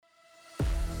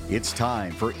It's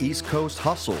time for East Coast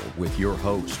Hustle with your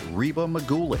host, Reba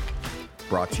Magulik.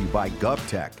 Brought to you by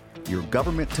GovTech, your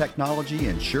government technology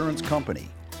insurance company.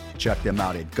 Check them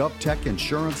out at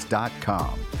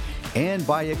govtechinsurance.com. And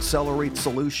by Accelerate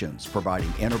Solutions,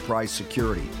 providing enterprise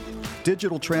security,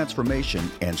 digital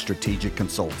transformation, and strategic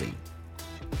consulting.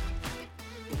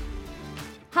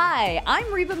 Hi, I'm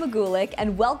Reba Magulik,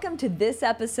 and welcome to this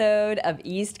episode of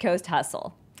East Coast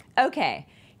Hustle. Okay,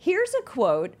 here's a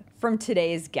quote from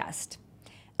today's guest.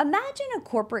 Imagine a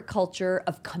corporate culture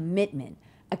of commitment,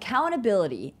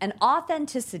 accountability, and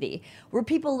authenticity where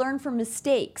people learn from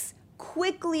mistakes,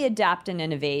 quickly adapt and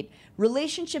innovate,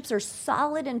 relationships are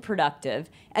solid and productive,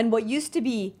 and what used to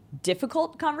be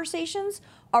difficult conversations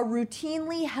are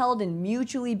routinely held in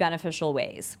mutually beneficial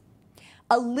ways.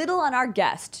 A little on our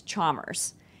guest,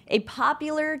 Chalmers, a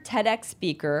popular TEDx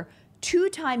speaker,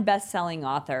 two-time best-selling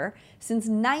author. Since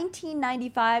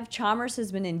 1995, Chalmers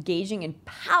has been engaging in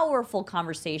powerful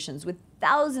conversations with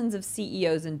thousands of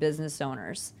CEOs and business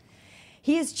owners.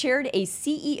 He has chaired a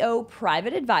CEO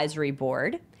private advisory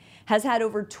board, has had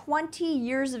over 20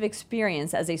 years of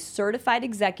experience as a certified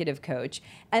executive coach,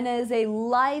 and is a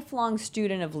lifelong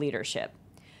student of leadership.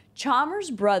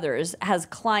 Chalmers Brothers has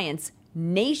clients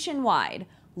nationwide,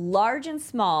 large and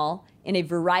small, in a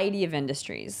variety of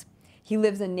industries. He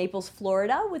lives in Naples,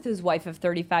 Florida with his wife of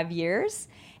 35 years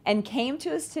and came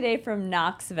to us today from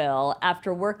Knoxville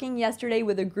after working yesterday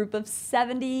with a group of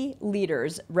 70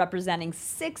 leaders representing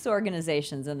 6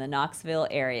 organizations in the Knoxville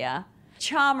area.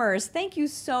 Chalmers, thank you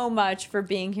so much for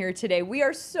being here today. We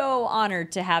are so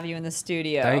honored to have you in the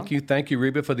studio. Thank you,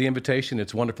 Reba, for the invitation.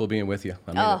 It's wonderful being with you.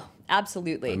 I mean it.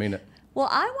 Absolutely. I mean it. Well,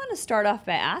 I want to start off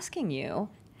by asking you,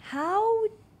 how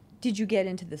did you get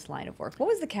into this line of work? What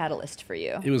was the catalyst for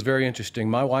you? It was very interesting.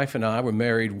 My wife and I were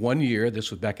married 1 year.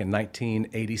 This was back in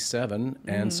 1987,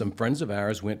 and some friends of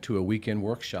ours went to a weekend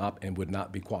workshop and would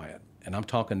not be quiet. And I'm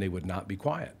talking, they would not be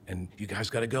quiet. And you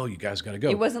guys got to go. You guys got to go.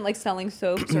 It wasn't like selling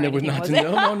soaps or It was anything, not. was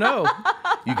it? No.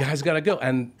 You guys got to go.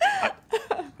 And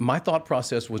my thought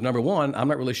process was, number one, I'm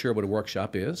not really sure what a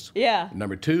workshop is. Yeah.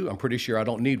 Number two, I'm pretty sure I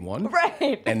don't need one.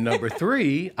 Right. And number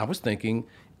three, I was thinking,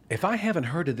 if I haven't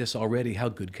heard of this already, how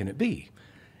good can it be?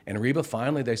 And Reba,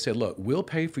 finally, they said, look, we'll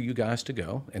pay for you guys to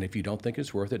go. And if you don't think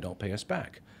it's worth it, don't pay us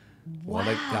back. Wow. Well,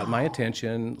 they got my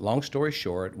attention. Long story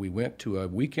short, we went to a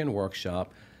weekend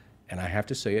workshop. And I have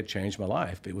to say, it changed my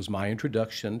life. It was my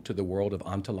introduction to the world of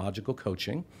ontological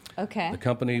coaching. Okay. The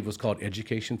company was called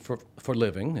Education for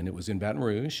Living, and it was in Baton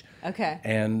Rouge. Okay.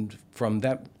 And from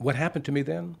that, what happened to me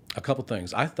then? A couple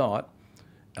things. I thought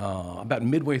about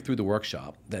midway through the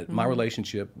workshop that my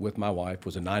relationship with my wife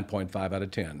was a 9.5 out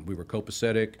of 10. We were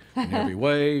copacetic in every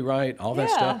way, right? All that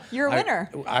stuff. You're a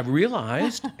winner. I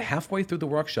realized halfway through the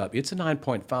workshop, it's a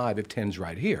 9.5 if 10's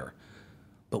right here.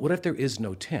 But what if there is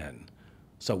no 10?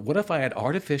 So what if I had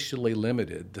artificially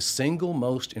limited the single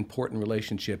most important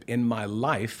relationship in my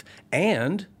life,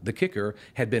 and the kicker,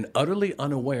 had been utterly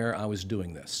unaware I was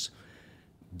doing this?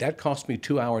 That cost me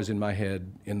 2 hours in my head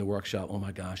in the workshop. Oh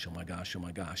my gosh.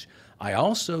 I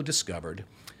also discovered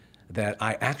that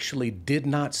I actually did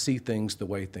not see things the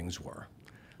way things were.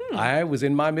 I was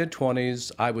in my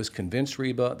mid-20s. I was convinced,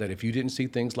 Reba, that if you didn't see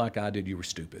things like I did, you were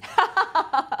stupid.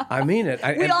 I mean it.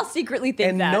 We all secretly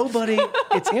think that. And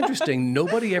it's interesting,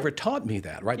 nobody ever taught me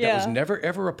that, right? Yeah. That was never,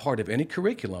 ever a part of any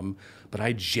curriculum, but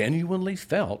I genuinely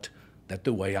felt that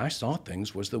the way I saw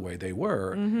things was the way they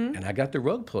were, and I got the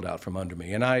rug pulled out from under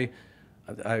me. And I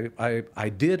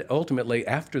did ultimately,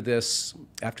 after this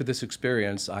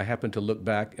experience, I happened to look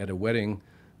back at a wedding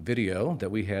video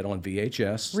that we had on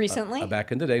VHS. Recently?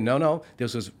 Back in the day. No,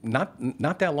 this was not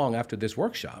that long after this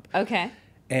workshop. Okay.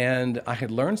 And I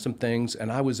had learned some things, and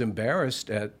I was embarrassed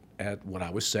at what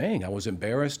I was saying. I was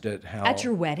embarrassed at how... At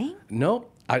your wedding? No,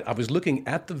 I was looking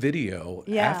at the video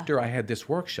after I had this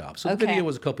workshop. So the video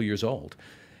was a couple years old.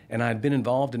 And I'd been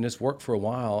involved in this work for a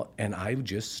while, and I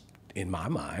just, in my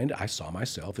mind, I saw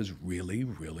myself as really,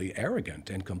 really arrogant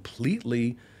and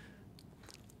completely...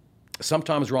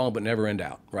 sometimes wrong, but never in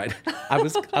doubt, right? I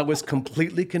was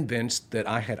completely convinced that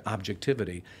I had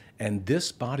objectivity. And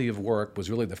this body of work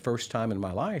was really the first time in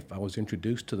my life I was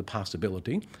introduced to the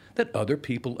possibility that other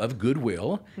people of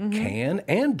goodwill can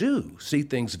and do see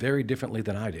things very differently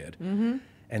than I did.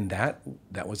 And that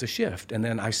was a shift. And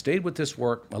then I stayed with this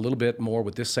work a little bit more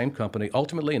with this same company.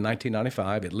 Ultimately, in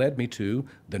 1995, it led me to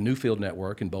the Newfield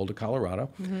Network in Boulder, Colorado.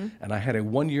 And I had a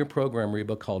one-year program,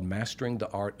 Reba, called Mastering the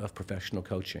Art of Professional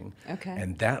Coaching. Okay.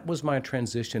 And that was my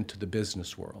transition to the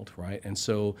business world, right? And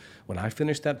so when I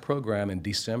finished that program in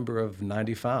December of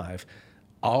 95,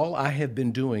 all I have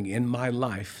been doing in my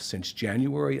life since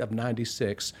January of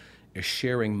 96 is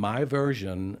sharing my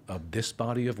version of this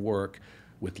body of work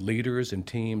with leaders and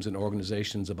teams and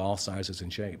organizations of all sizes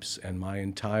and shapes. And my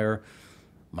entire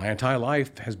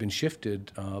life has been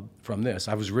shifted from this.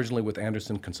 I was originally with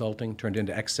Anderson Consulting, turned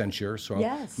into Accenture. So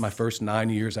Yes. my first 9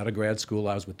 years out of grad school,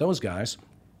 I was with those guys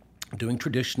doing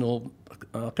traditional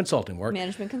consulting work.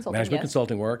 Management consulting, Management yes.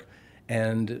 consulting work.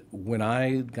 And when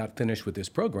I got finished with this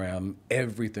program,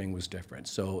 everything was different.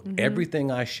 So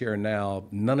everything I share now,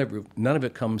 none of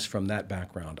it comes from that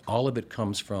background. All of it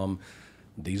comes from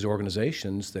these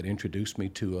organizations that introduced me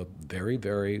to a very,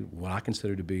 very, what I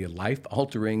consider to be a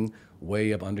life-altering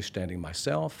way of understanding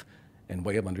myself and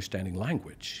way of understanding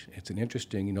language. It's an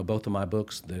interesting, both of my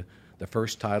books, the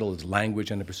first title is Language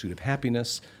and the Pursuit of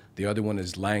Happiness. The other one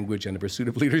is Language and the Pursuit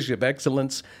of Leadership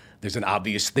Excellence. There's an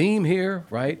obvious theme here,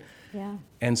 right? Yeah.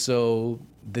 And so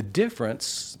the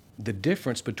difference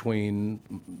between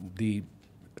the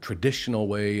traditional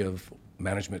way of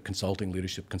management consulting,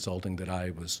 leadership consulting that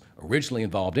I was originally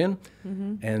involved in,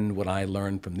 and what I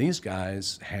learned from these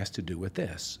guys has to do with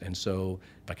this. And so,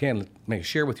 if I can, may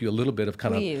share with you a little bit of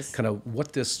kind of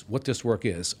what this work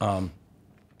is.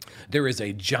 There is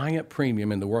a giant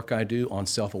premium in the work I do on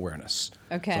self-awareness.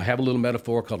 Okay. So I have a little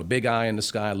metaphor called a big eye in the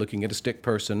sky looking at a stick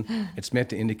person. It's meant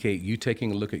to indicate you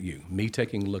taking a look at you, me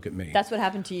taking a look at me. That's what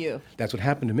happened to you. That's what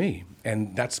happened to me.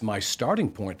 And that's my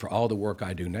starting point for all the work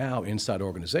I do now inside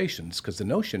organizations, because the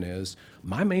notion is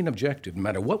my main objective, no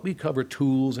matter what we cover,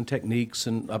 tools and techniques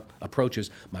and approaches,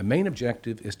 my main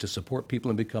objective is to support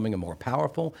people in becoming a more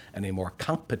powerful and a more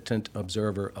competent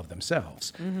observer of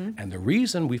themselves. And the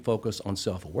reason we focus on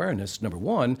self-awareness, number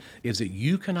one, is that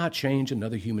you cannot change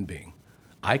another human being.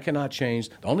 I cannot change.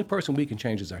 The only person we can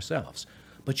change is ourselves.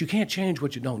 But you can't change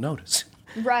what you don't notice.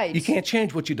 Right. You can't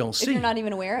change what you don't see. If you're not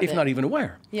even aware of it. If you're not even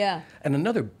aware. Yeah. And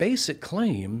another basic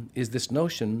claim is this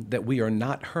notion that we are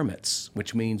not hermits,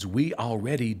 which means we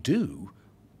already do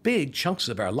big chunks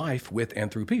of our life with and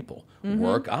through people.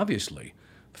 Work, obviously.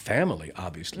 Family,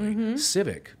 obviously.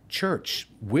 Civic, church,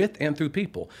 with and through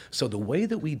people. So the way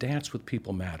that we dance with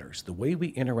people matters. The way we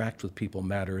interact with people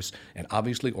matters. And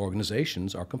obviously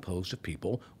organizations are composed of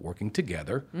people working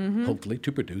together, hopefully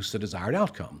to produce the desired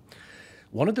outcome.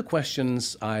 One of the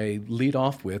questions I lead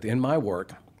off with in my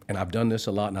work, and I've done this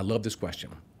a lot and I love this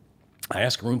question, I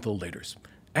ask a room full of leaders,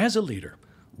 as a leader,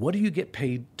 what do you get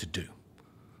paid to do?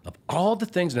 Of all the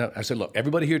things, now I said, look,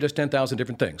 everybody here does 10,000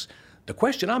 different things. The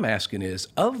question I'm asking is,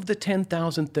 of the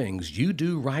 10,000 things you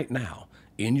do right now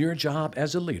in your job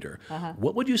as a leader,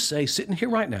 what would you say sitting here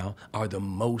right now are the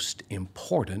most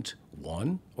important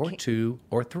one or two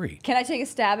or three? Can I take a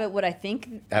stab at what I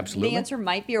think Absolutely. the answer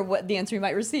might be, or what the answer you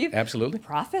might receive? Absolutely.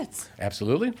 Profits.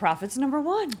 Absolutely. Profits number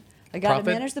one. I got to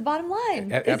Profit. manage the bottom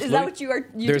line. Absolutely. Is that what you are?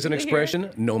 There's an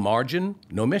expression, no margin,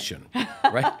 no mission,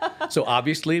 right? So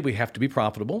obviously we have to be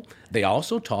profitable. They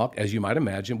also talk, as you might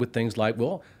imagine, with things like,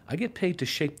 well, I get paid to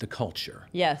shape the culture.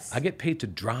 Yes. I get paid to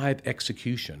drive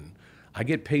execution. I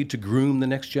get paid to groom the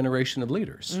next generation of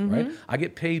leaders, right? I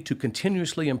get paid to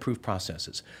continuously improve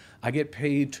processes. I get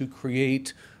paid to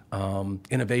create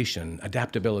innovation,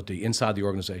 adaptability inside the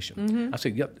organization. I say,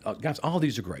 yeah, guys, all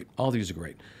these are great. All these are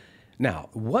great. Now,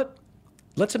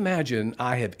 let's imagine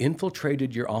I have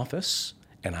infiltrated your office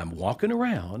and I'm walking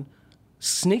around,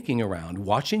 sneaking around,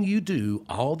 watching you do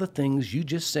all the things you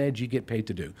just said you get paid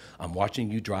to do. I'm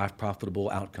watching you drive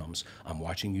profitable outcomes. I'm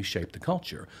watching you shape the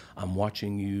culture. I'm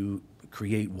watching you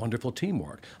create wonderful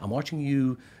teamwork. I'm watching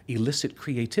you elicit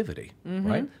creativity,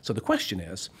 right? So the question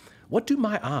is, what do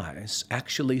my eyes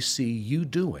actually see you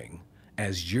doing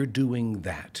as you're doing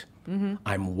that?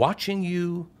 I'm watching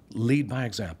you lead by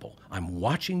example. I'm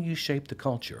watching you shape the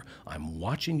culture. I'm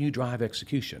watching you drive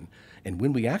execution. And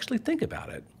when we actually think about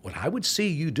it, what I would see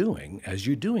you doing as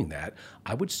you're doing that,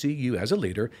 I would see you as a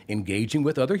leader engaging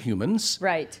with other humans,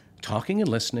 Right. talking and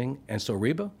listening. And so,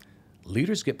 Reba,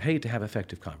 leaders get paid to have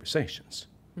effective conversations.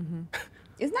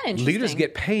 Isn't that interesting? Leaders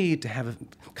get paid to have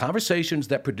conversations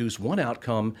that produce one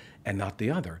outcome and not the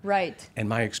other. Right. And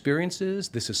my experience is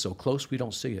this is so close we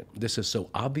don't see it. This is so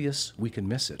obvious we can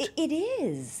miss it. It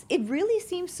is. It really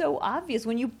seems so obvious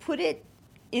when you put it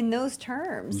in those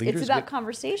terms. Leaders it's about get-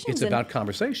 conversations. It's about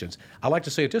conversations. I like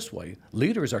to say it this way.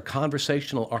 Leaders are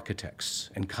conversational architects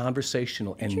and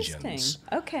conversational engines. Interesting.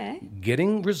 Okay.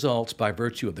 Getting results by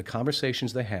virtue of the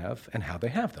conversations they have and how they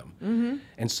have them.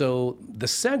 And so the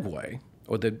segue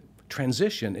or the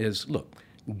transition is, look,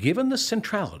 given the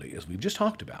centrality, as we've just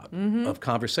talked about, of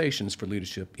conversations for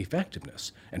leadership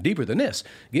effectiveness, and deeper than this,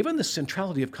 given the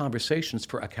centrality of conversations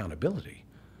for accountability,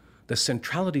 the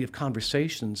centrality of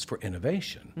conversations for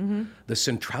innovation, the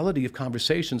centrality of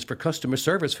conversations for customer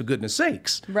service, for goodness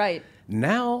sakes. Right.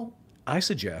 Now I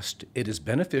suggest it is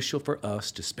beneficial for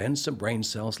us to spend some brain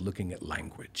cells looking at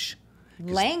language.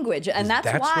 Language, and that's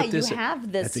why you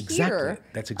have this here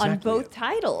on both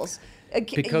titles.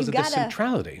 Because of the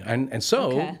centrality. And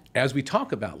so, as we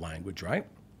talk about language, right,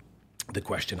 the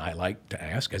question I like to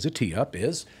ask as a tee-up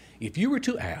is, if you were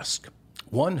to ask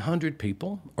 100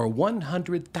 people or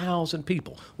 100,000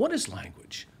 people, what is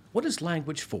language? What is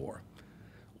language for?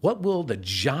 What will the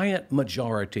giant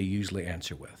majority usually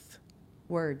answer with?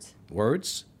 Words.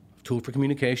 Words, tool for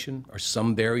communication, or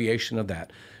some variation of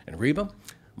that. And Reba,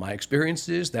 my experience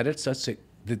is that it's such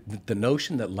the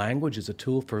notion that language is a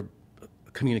tool for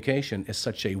communication is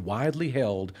such a widely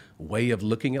held way of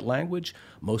looking at language.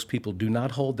 Most people do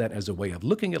not hold that as a way of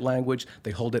looking at language.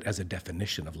 They hold it as a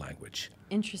definition of language.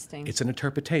 Interesting. It's an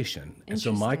interpretation. And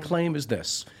so my claim is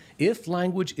this. If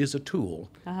language is a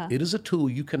tool, it is a tool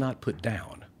you cannot put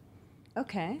down.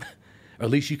 Okay. Or at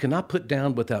least you cannot put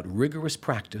down without rigorous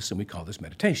practice, and we call this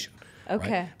meditation.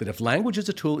 Okay. Right? But if language is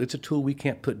a tool, it's a tool we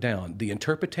can't put down. The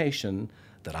interpretation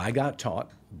that I got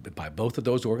taught by both of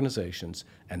those organizations,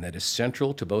 and that is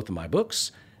central to both of my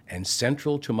books and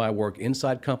central to my work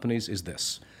inside companies, is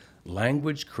this.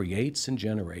 Language creates and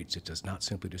generates. It does not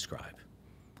simply describe.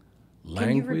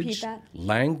 Can you repeat that?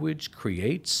 Language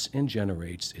creates and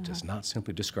generates. It does not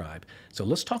simply describe. So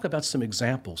let's talk about some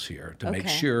examples here to make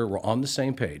sure we're on the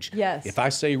same page. Yes. If I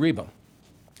say, Reba,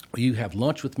 will you have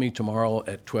lunch with me tomorrow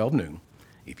at 12 noon?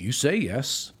 If you say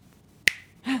yes,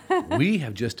 we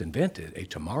have just invented a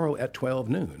tomorrow at 12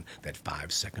 noon that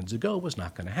 5 seconds ago was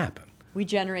not going to happen. We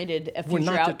generated a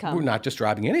future outcome. We're not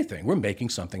describing anything. We're making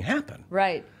something happen.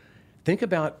 Right. Think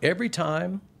about every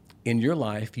time in your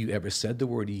life you ever said the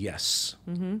word yes.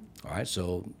 All right,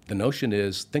 so the notion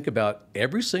is, think about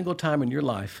every single time in your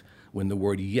life when the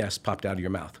word yes popped out of your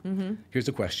mouth. Here's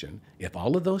the question. If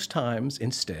all of those times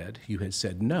instead you had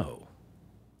said no,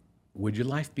 would your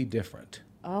life be different?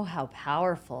 Oh, how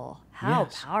powerful. How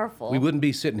powerful. We wouldn't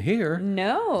be sitting here.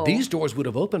 No. These doors would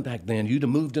have opened back then. You'd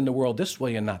have moved in the world this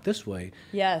way and not this way.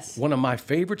 Yes. One of my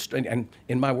favorites, and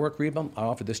in my work, Reba, I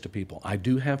offer this to people. I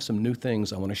do have some new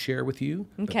things I want to share with you.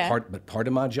 Okay. But part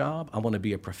of my job, I want to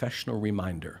be a professional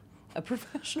reminder. A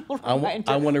professional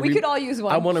reminder. We could all use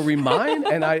one. I want to remind,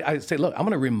 and I say, look, I'm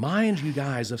going to remind you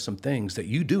guys of some things that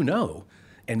you do know,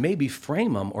 and maybe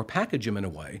frame them or package them in a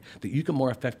way that you can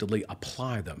more effectively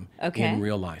apply them in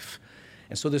real life.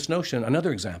 And so this notion,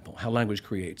 another example, how language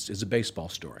creates, is a baseball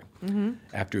story.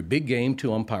 After a big game,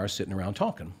 two umpires sitting around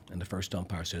talking, and the first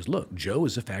umpire says, look, Joe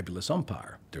is a fabulous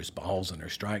umpire. There's balls and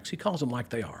there's strikes. He calls them like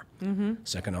they are.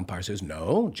 Second umpire says,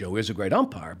 no, Joe is a great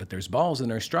umpire, but there's balls and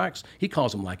there's strikes. He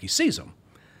calls them like he sees them.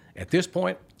 At this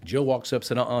point, Joe walks up and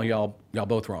said, y'all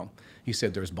both wrong. He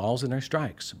said, there's balls and there's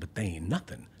strikes, but they ain't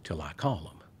nothing till I call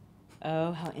them.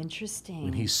 Oh, how interesting.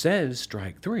 When he says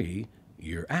strike 3,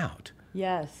 you're out.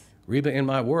 Yes. Reba, in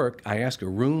my work, I ask a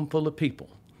room full of people.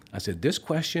 I said, this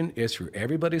question is for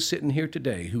everybody sitting here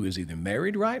today who is either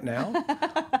married right now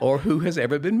or who has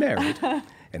ever been married.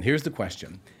 And here's the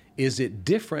question. Is it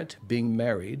different being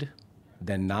married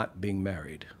than not being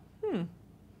married?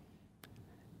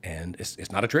 And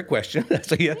it's not a trick question.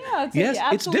 So yes,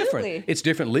 it's different. It's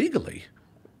different legally.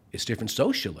 It's different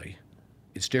socially.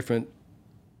 It's different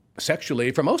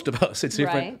sexually for most of us. It's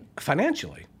different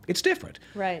financially. It's different.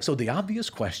 Right. So the obvious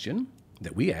question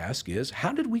that we ask is,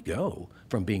 how did we go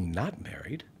from being not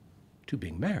married to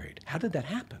being married? How did that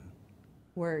happen?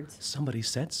 Words. Somebody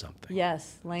said something.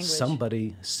 Yes, language.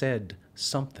 Somebody said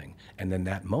something. And in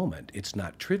that moment, it's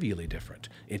not trivially different.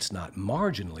 It's not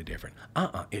marginally different.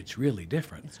 It's really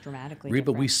different. It's dramatically Reba,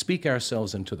 different. we speak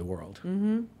ourselves into the world.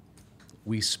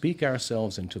 We speak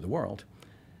ourselves into the world.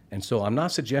 And so I'm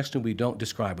not suggesting we don't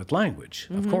describe with language.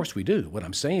 Of course we do. What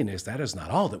I'm saying is that is not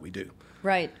all that we do.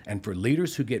 Right. And for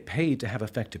leaders who get paid to have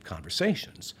effective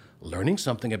conversations, learning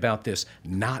something about this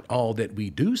not all that we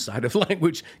do side of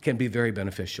language can be very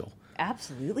beneficial.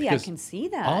 Absolutely, I can see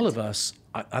that. All of us,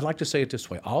 I'd like to say it this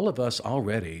way, all of us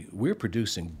already, we're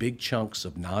producing big chunks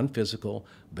of non-physical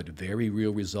but very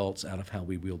real results out of how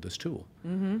we wield this tool.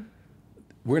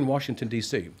 We're in Washington,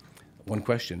 D.C. One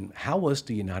question, how was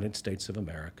the United States of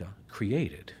America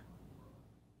created?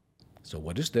 So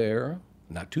what is there,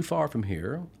 not too far from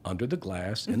here, under the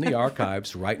glass, in the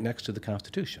archives, right next to the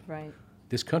Constitution? Right.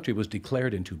 This country was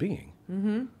declared into being.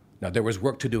 Now, there was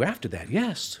work to do after that,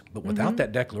 yes, but without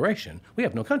that declaration, we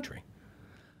have no country.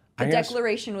 The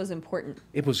declaration was important.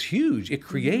 It was huge. It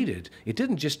created, it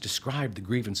didn't just describe the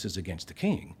grievances against the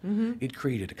king. It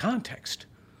created a context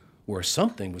where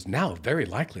something was now very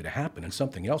likely to happen and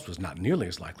something else was not nearly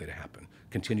as likely to happen,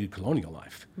 continued colonial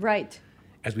life. Right.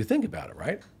 As we think about it,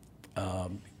 right,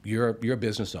 you're a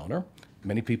business owner,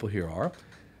 many people here are.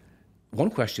 One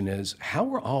question is, how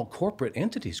were all corporate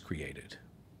entities created?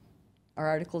 Our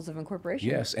articles of incorporation.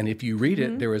 Yes, and if you read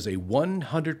it, there is a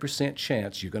 100%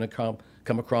 chance you're going to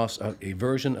come across a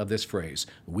version of this phrase.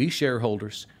 We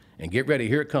shareholders, and get ready,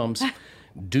 here it comes,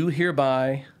 do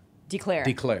hereby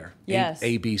declare. Yes.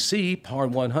 ABC, par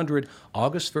 100,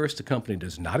 August 1st, the company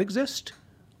does not exist.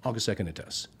 August 2nd, it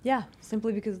does. Yeah,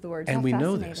 simply because of the words. And How we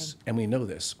know fascinating. this, and we know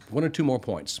this. One or two more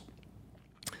points.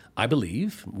 I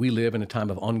believe we live in a time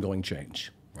of ongoing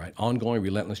change, right? Ongoing,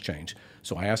 relentless change.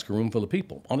 So I ask a room full of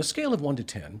people, on a scale of 1 to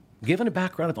 10, given a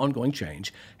background of ongoing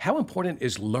change, how important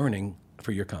is learning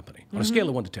for your company? On a scale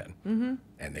of 1 to 10.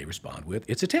 And they respond with,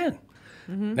 it's a 10.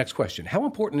 Next question, how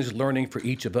important is learning for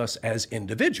each of us as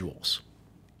individuals?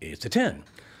 It's a 10.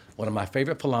 One of my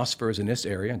favorite philosophers in this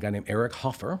area, a guy named Eric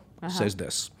Hoffer, says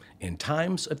this, in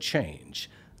times of change,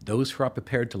 those who are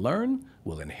prepared to learn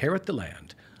will inherit the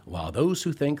land, while those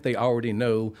who think they already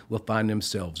know will find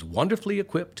themselves wonderfully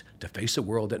equipped to face a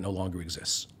world that no longer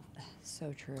exists.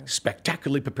 So true.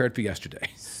 Spectacularly prepared for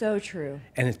yesterday. So true.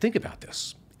 And then think about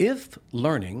this. If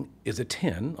learning is a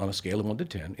 10 on a scale of 1 to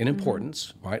 10 in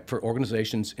importance, right, for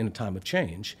organizations in a time of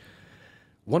change,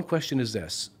 one question is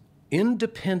this.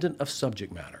 Independent of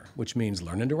subject matter, which means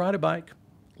learning to ride a bike,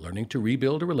 learning to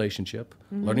rebuild a relationship,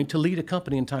 learning to lead a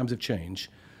company in times of change,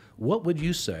 what would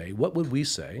you say, what would we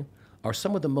say, are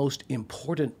some of the most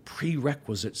important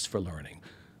prerequisites for learning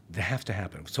that have to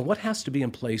happen? So what has to be in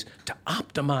place to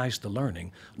optimize the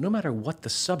learning, no matter what the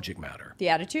subject matter? The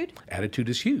attitude? Attitude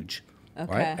is huge.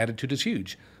 Okay. Right? Attitude is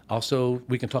huge. Also,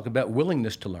 we can talk about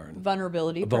willingness to learn.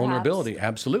 Vulnerability, Vulnerability,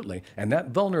 absolutely. And that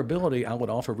vulnerability, I would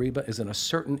offer, Reba, is in a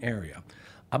certain area.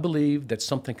 I believe that's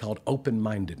something called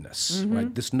open-mindedness,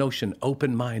 right? This notion,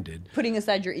 open-minded. Putting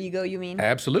aside your ego, you mean?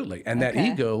 Absolutely. And that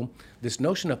ego, this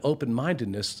notion of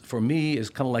open-mindedness, for me, is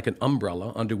kind of like an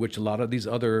umbrella under which a lot of these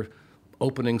other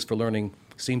openings for learning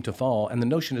seem to fall. And the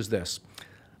notion is this.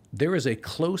 There is a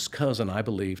close cousin, I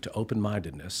believe, to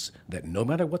open-mindedness that no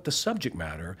matter what the subject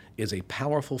matter is a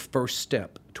powerful first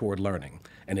step toward learning.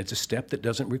 And it's a step that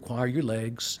doesn't require your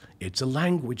legs. It's a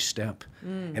language step.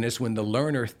 And it's when the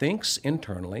learner thinks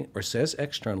internally or says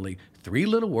externally 3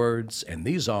 little words, and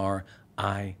these are,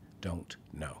 I don't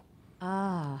know.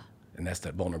 And that's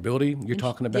that vulnerability you're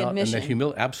talking about. admission. And the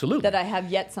humility. Absolutely. That I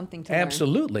have yet something to learn.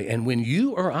 Absolutely. And when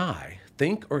you or I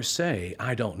think or say,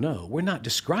 I don't know, we're not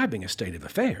describing a state of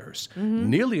affairs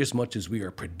nearly as much as we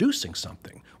are producing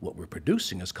something. What we're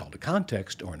producing is called a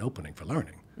context or an opening for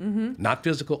learning. Not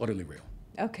physical, utterly real.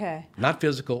 Okay. Not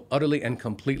physical, utterly and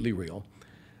completely real.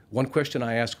 One question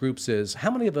I ask groups is, how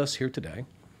many of us here today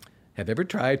have ever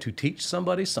tried to teach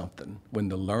somebody something when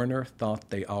the learner thought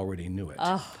they already knew it?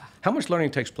 How much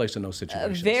learning takes place in those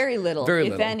situations? Very little,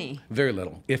 if any. Very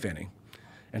little, if any.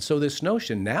 And so this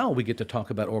notion, now we get to talk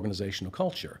about organizational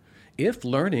culture. If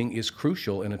learning is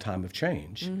crucial in a time of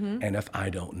change, and if I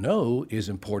don't know is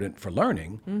important for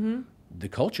learning, the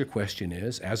culture question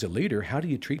is, as a leader, how do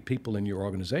you treat people in your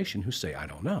organization who say, I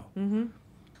don't know?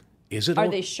 Are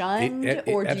they shunned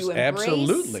or do you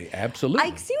embrace? Absolutely.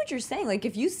 I see what you're saying. Like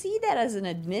if you see that as an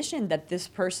admission that this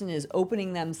person is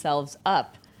opening themselves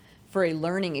up for a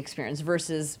learning experience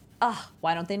versus,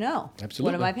 why don't they know?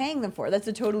 Absolutely. What am I paying them for? That's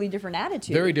a totally different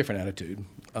attitude. Very different attitude.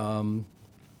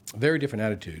 Very different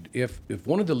attitude. If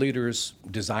one of the leaders'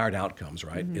 desired outcomes,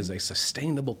 right, is a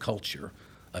sustainable culture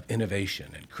of innovation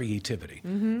and creativity,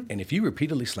 and if you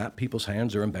repeatedly slap people's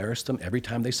hands or embarrass them every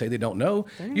time they say they don't know,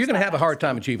 you're going to have a hard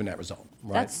time achieving that result.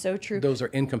 Right? That's so true. Those are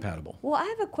incompatible. Well, I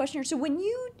have a question here. So when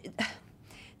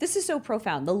this is so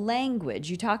profound, the language,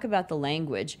 you talk about the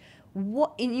language.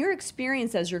 What, in your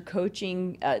experience as you're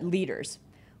coaching leaders,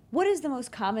 what is the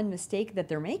most common mistake that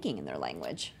they're making in their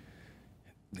language?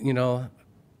 You know,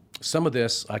 some of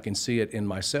this, I can see it in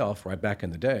myself right back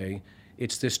in the day.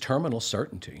 It's this terminal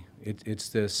certainty. It's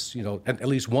this, you know, at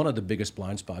least one of the biggest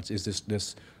blind spots is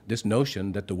this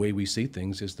notion that the way we see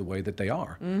things is the way that they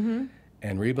are. And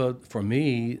Reba, for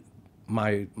me,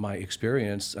 my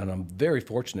experience, and I'm very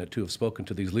fortunate to have spoken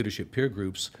to these leadership peer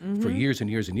groups for years and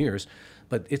years and years,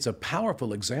 but it's a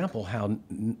powerful example how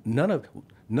none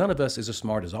of us is as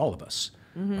smart as all of us,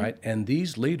 right? And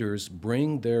these leaders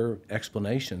bring their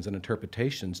explanations and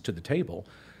interpretations to the table,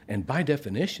 and by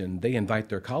definition, they invite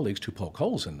their colleagues to poke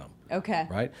holes in them. Okay.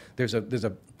 Right? There's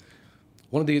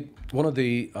one of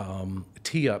the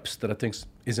tee-ups that I think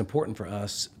is important for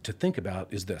us to think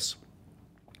about is this.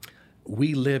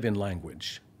 We live in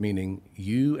language, meaning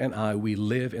you and I, we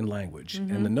live in language.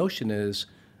 And the notion is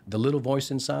the little voice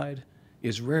inside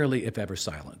is rarely, if ever,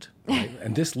 silent. Right?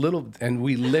 And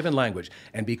we live in language.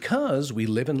 And because we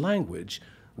live in language,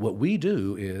 What we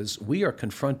do is we are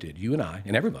confronted, you and I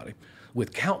and everybody,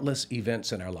 with countless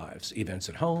events in our lives, events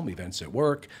at home, events at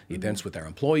work, events with our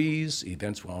employees,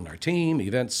 events on our team,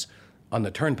 events on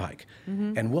the turnpike.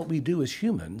 And what we do as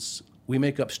humans, we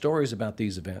make up stories about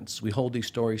these events. We hold these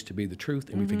stories to be the truth,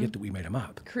 and we forget that we made them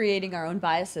up. Creating our own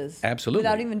biases. Absolutely.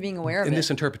 Without even being aware of it. In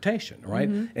this interpretation, right?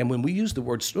 And when we use the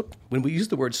word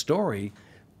story,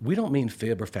 we don't mean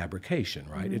fib or fabrication,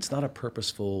 right? It's not a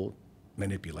purposeful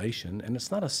manipulation, and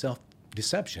it's not a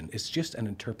self-deception. It's just an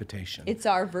interpretation. It's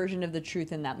our version of the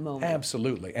truth in that moment.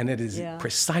 Absolutely. And it is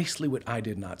precisely what I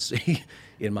did not see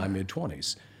in my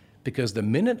mid-20s. Because the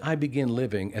minute I begin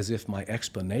living as if my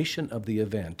explanation of the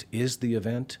event is the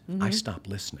event, I stop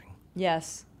listening.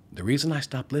 Yes. The reason I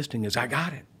stopped listening is I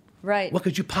got it. Right. What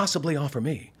could you possibly offer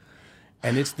me?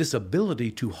 And it's this ability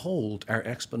to hold our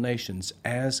explanations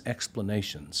as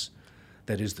explanations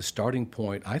that is the starting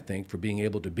point, I think, for being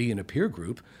able to be in a peer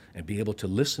group and be able to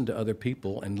listen to other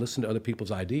people and listen to other people's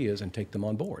ideas and take them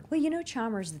on board. Well, you know,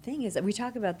 Chalmers, the thing is that we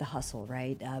talk about the hustle,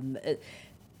 right?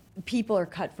 People are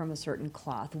cut from a certain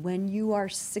cloth. When you are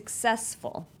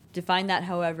successful, define that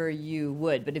however you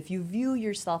would, but if you view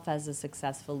yourself as a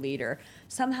successful leader,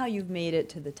 somehow you've made it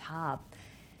to the top,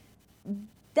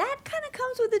 that kind of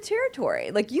comes with the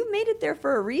territory. Like, you made it there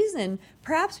for a reason,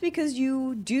 perhaps because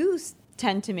you do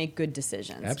tend to make good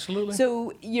decisions. Absolutely.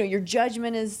 So, you know, your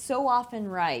judgment is so often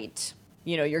right.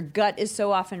 You know, your gut is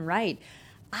so often right.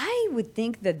 I would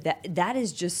think that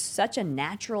is just such a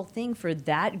natural thing for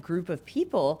that group of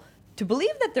people to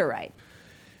believe that they're right.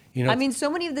 You know, I mean, so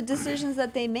many of the decisions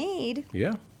that they made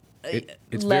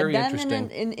it's led very them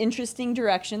interesting. in an interesting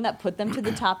direction that put them to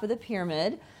the top of the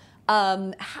pyramid.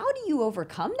 How do you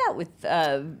overcome that with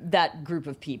that group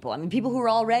of people? I mean, people who are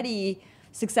already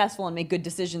successful and make good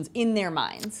decisions in their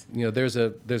minds. You know, there's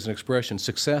an expression,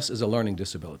 success is a learning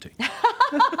disability.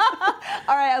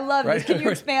 All right, I love this. Can you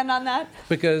expand on that?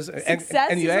 Because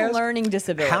success is a learning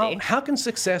disability. How can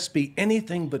success be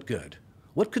anything but good?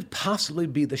 What could possibly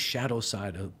be the shadow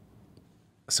side of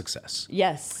success?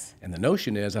 Yes. And the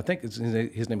notion is, I think his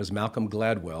name is Malcolm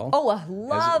Gladwell. Oh, I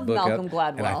love Malcolm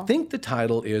Gladwell. And I think the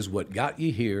title is What Got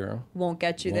You Here Won't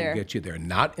Get You There. Won't Get You There.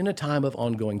 Not in a time of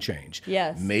ongoing change.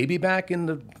 Yes. Maybe back in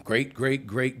the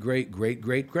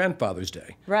great-great-great-great-great-grandfather's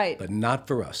day. Right. But not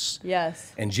for us.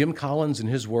 Yes. And Jim Collins in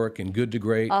his work in Good to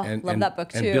Great love that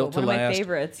book and too. Built to One of my Last,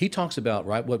 favorites. he talks about,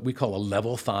 right, what we call a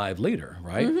level 5 leader,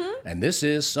 right? And this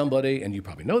is somebody, and you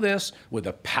probably know this, with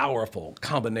a powerful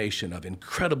combination of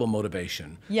incredible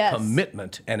motivation,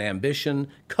 commitment, and ambition,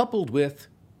 coupled with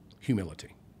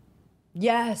humility.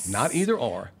 Yes. Not either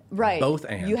or. Right. Both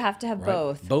and. You have to have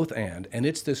both. Both and. And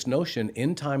it's this notion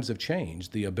in times of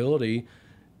change, the ability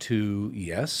to,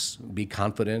 yes, be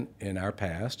confident in our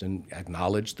past and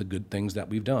acknowledge the good things that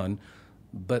we've done,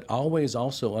 but always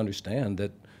also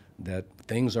understand that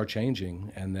things are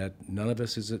changing and that none of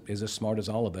us is as smart as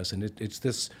all of us. And it's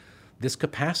this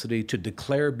capacity to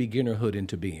declare beginnerhood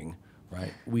into being,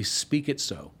 right? We speak it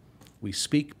so. We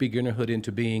speak beginnerhood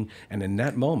into being, and in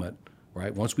that moment,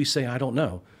 right, once we say, I don't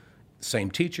know, same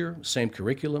teacher, same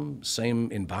curriculum,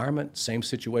 same environment, same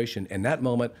situation, in that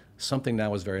moment, something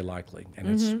now is very likely. And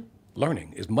it's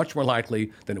learning is much more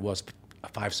likely than it was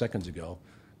 5 seconds ago,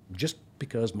 just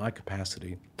because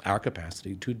our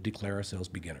capacity to declare ourselves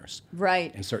beginners.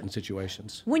 Right. In certain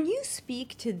situations. When you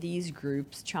speak to these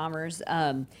groups, Chalmers,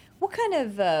 what kind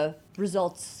of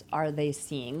results are they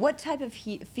seeing? What type of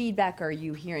feedback are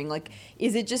you hearing? Like,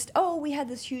 is it just, oh, we had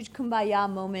this huge kumbaya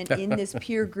moment in this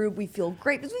peer group, we feel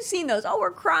great? Because we've seen those, oh, we're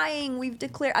crying, we've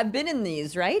declared. I've been in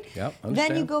these, right? Yep,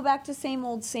 understand. Then you go back to same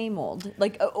old, same old.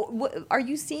 Like, are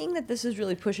you seeing that this is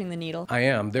really pushing the needle? I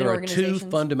am. There in are two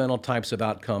organizations? fundamental types of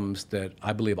outcomes that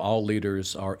I believe all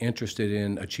leaders are interested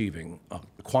in achieving,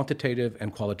 quantitative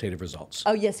and qualitative results.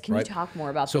 Oh, yes. Can right? you talk more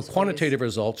about So this, please? quantitative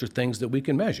results are things that we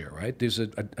can measure, right? There's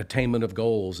attainment of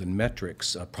goals and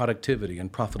metrics, productivity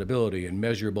and profitability and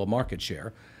measurable market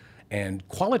share. And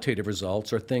qualitative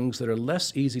results are things that are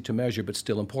less easy to measure but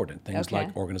still important. Things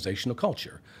like organizational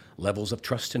culture, levels of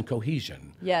trust and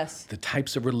cohesion. Yes. The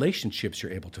types of relationships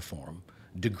you're able to form,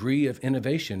 degree of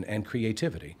innovation and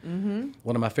creativity.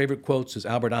 One of my favorite quotes is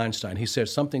Albert Einstein. He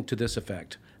says something to this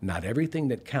effect: not everything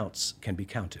that counts can be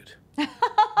counted.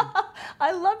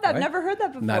 I love that. Right? Never heard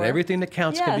that before. Not everything that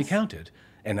counts can be Yes. counted.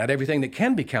 And not everything that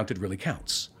can be counted really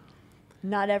counts.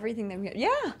 Not everything that we...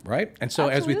 Yeah. Right? And so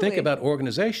as we think Absolutely. about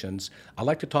organizations, I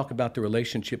like to talk about the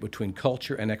relationship between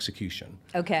culture and execution.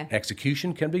 Okay.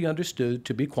 Execution can be understood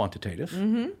to be quantitative,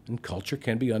 and culture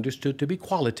can be understood to be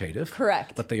qualitative.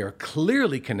 Correct. But they are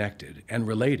clearly connected and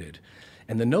related.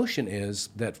 And the notion is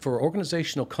that for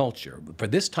organizational culture, for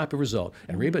this type of result,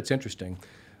 and Reba, it's interesting,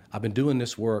 I've been doing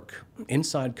this work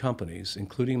inside companies,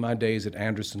 including my days at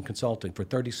Anderson Consulting, for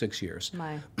 36 years.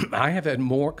 I have had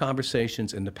more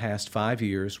conversations in the past 5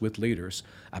 years with leaders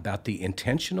about the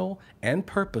intentional and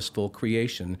purposeful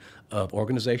creation of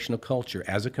organizational culture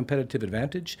as a competitive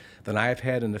advantage than I have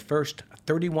had in the first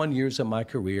 31 years of my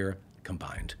career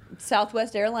combined.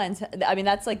 Southwest Airlines, I mean,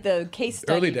 that's like the case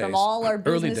study from all our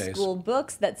business school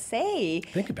books that say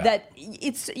that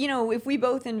it's, you know, if we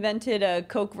both invented a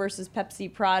Coke versus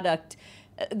Pepsi product,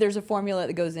 there's a formula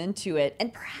that goes into it.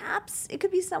 And perhaps it could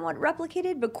be somewhat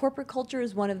replicated, but corporate culture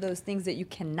is one of those things that you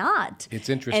cannot. It's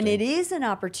interesting. And it is an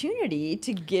opportunity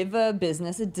to give a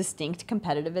business a distinct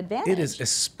competitive advantage. It is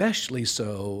especially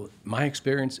so, my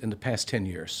experience in the past 10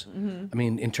 years. I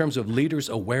mean, in terms of leaders'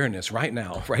 awareness right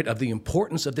now, right, of the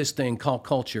importance of this thing called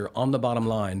culture on the bottom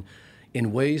line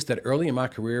in ways that early in my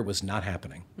career was not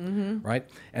happening, right?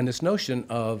 And this notion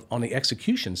of, on the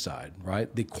execution side,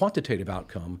 right, the quantitative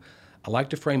outcome, I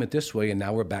like to frame it this way, and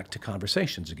now we're back to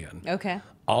conversations again. Okay.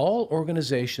 All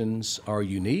organizations are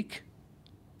unique,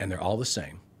 and they're all the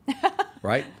same,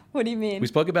 right? What do you mean? We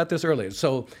spoke about this earlier.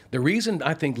 So the reason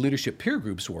I think leadership peer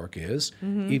groups work is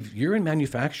if you're in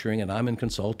manufacturing and I'm in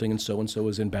consulting and so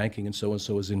is in banking and so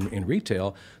is in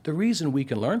retail, the reason we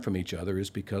can learn from each other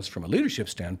is because from a leadership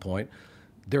standpoint,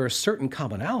 there are certain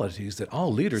commonalities that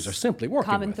all leaders are simply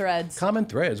working with. Common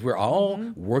threads. We're all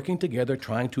working together,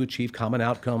 trying to achieve common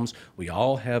outcomes. We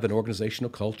all have an organizational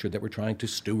culture that we're trying to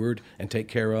steward and take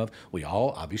care of. We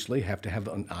all obviously have to have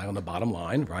an eye on the bottom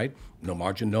line, right? No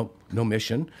margin, no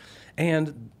mission.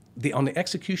 And on the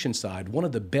execution side, one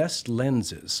of the best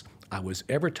lenses I was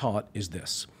ever taught is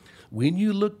this. When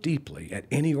you look deeply at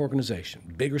any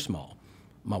organization, big or small,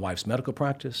 my wife's medical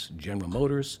practice, General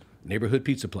Motors, neighborhood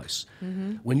pizza place.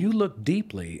 When you look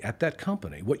deeply at that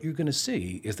company, what you're going to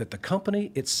see is that the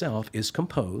company itself is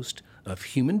composed of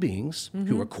human beings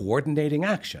who are coordinating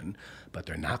action, but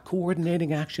they're not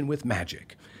coordinating action with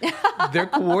magic. They're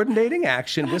coordinating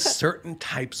action with certain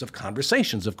types of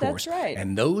conversations, of course. That's right.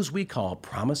 And those we call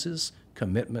promises,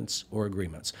 commitments, or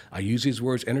agreements. I use these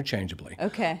words interchangeably.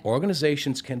 Okay.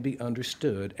 Organizations can be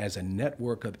understood as a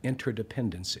network of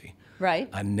interdependency. Right.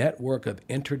 A network of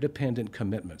interdependent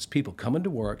commitments. People coming to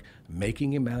work,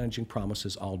 making and managing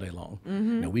promises all day long.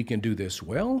 Now, we can do this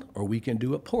well or we can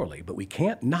do it poorly, but we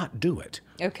can't not do it.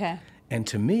 Okay. And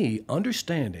to me,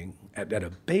 understanding at a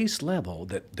base level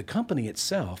that the company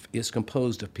itself is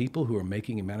composed of people who are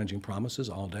making and managing promises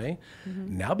all day,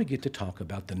 now we get to talk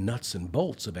about the nuts and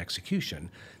bolts of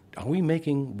execution. Are we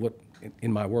making what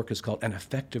in my work is called an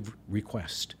effective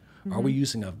request? Are we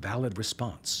using a valid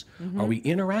response? Are we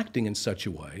interacting in such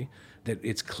a way that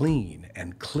it's clean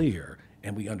and clear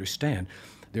and we understand?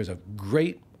 There's a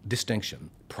great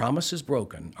distinction. Promises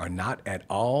broken are not at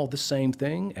all the same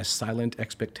thing as silent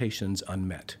expectations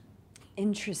unmet.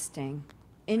 Interesting.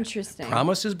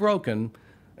 Promises broken,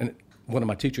 and one of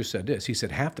my teachers said this. He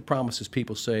said, half the promises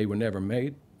people say were never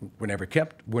made, were never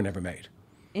kept, were never made.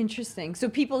 Interesting. So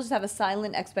people just have a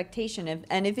silent expectation,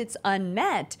 and if it's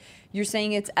unmet, you're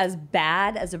saying it's as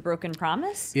bad as a broken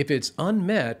promise? If it's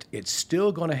unmet, it's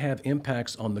still going to have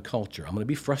impacts on the culture. I'm going to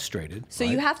be frustrated. So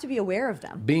you have to be aware of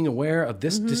them. Being aware of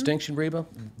this distinction, Reba,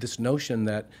 this notion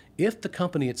that if the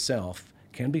company itself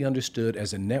can be understood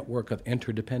as a network of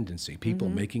interdependency, people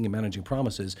making and managing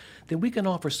promises, then we can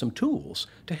offer some tools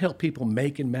to help people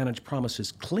make and manage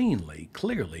promises cleanly,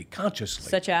 clearly, consciously.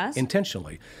 Such as?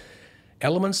 Intentionally.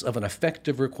 Elements of an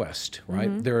effective request,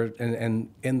 right? There are, and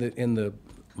in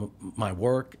my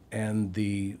work and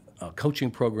the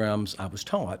coaching programs I was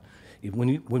taught,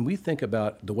 when we think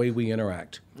about the way we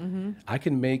interact, I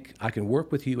can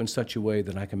work with you in such a way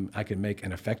that I can make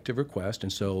an effective request,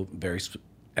 and so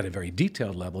at a very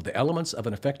detailed level, the elements of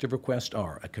an effective request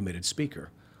are a committed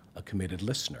speaker, a committed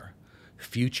listener,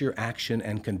 future action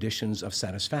and conditions of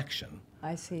satisfaction.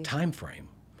 I see. Time frame.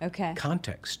 Okay.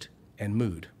 Context and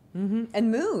mood.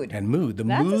 And mood. The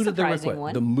That's mood a of the request. surprising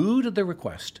one. The mood of the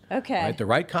request. Okay. Right? The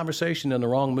right conversation in the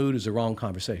wrong mood is the wrong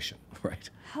conversation. Right.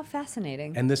 How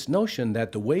fascinating. And this notion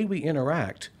that the way we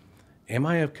interact, am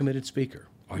I a committed speaker?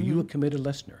 Are you a committed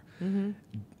listener?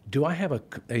 Do I have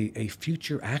a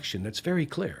future action that's very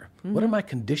clear? What are my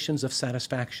conditions of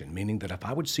satisfaction? Meaning that if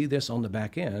I would see this on the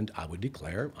back end, I would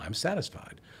declare I'm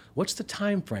satisfied. What's the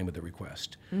time frame of the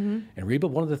request? And Reba,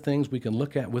 one of the things we can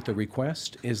look at with a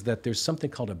request is that there's something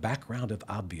called a background of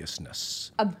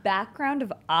obviousness. A background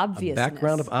of obviousness. A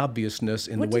background of obviousness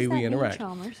in the way we interact. What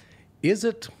does that mean, Chalmers? Is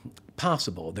it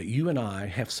possible that you and I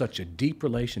have such a deep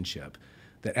relationship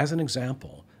that, as an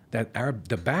example, that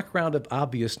the background of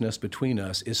obviousness between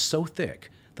us is so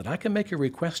thick that that I can make a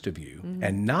request of you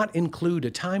and not include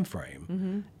a time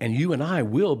frame, and you and I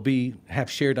will have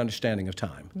shared understanding of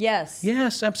time. Yes.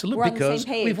 Yes, absolutely. We're on the because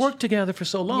same page. we've worked together for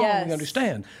so long, Yes. we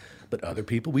understand. But other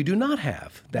people, we do not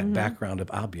have that background of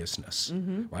obviousness,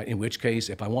 right? In which case,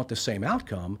 if I want the same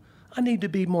outcome, I need to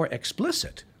be more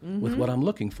explicit with what I'm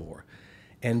looking for.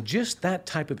 And just that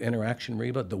type of interaction,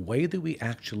 Reba, the way that we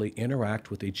actually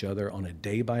interact with each other on a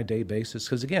day-by-day basis,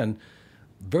 because again,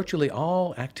 virtually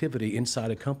all activity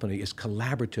inside a company is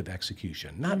collaborative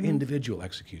execution, not individual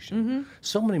execution.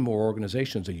 So many more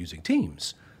organizations are using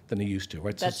teams than they used to,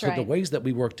 right? That's so right. the ways that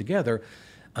we work together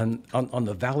on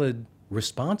the valid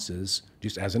responses,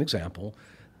 just as an example,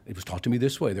 it was taught to me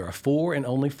this way. There are 4 and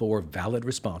only 4 valid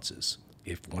responses.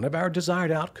 If one of our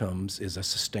desired outcomes is a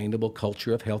sustainable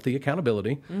culture of healthy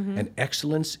accountability and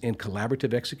excellence in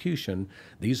collaborative execution,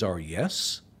 these are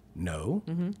yes, no,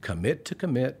 commit to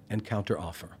commit, and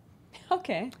counteroffer.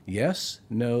 Okay. Yes,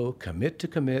 no, commit to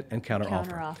commit, and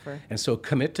counteroffer. Counteroffer. And so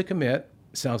commit to commit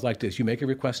sounds like this. You make a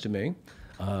request to me,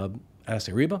 and I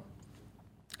say, Reba,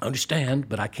 understand,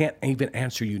 but I can't even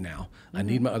answer you now. I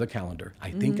need my other calendar.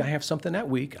 I think I have something that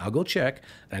week. I'll go check.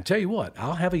 And I tell you what,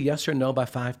 I'll have a yes or no by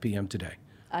 5 p.m. today.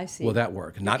 I see. Will that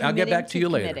work? Not I'll get back to you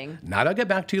later. Not I'll get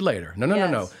back to you later. No.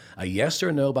 Yes. A yes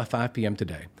or no by 5 p.m.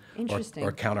 today. Interesting.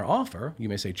 Or counter offer, you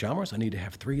may say, Chalmers, I need to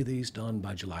have 3 of these done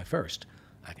by July 1st.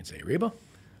 I can say, Reba,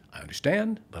 I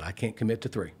understand, but I can't commit to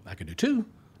 3. I could do 2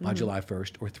 by July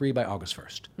 1st or 3 by August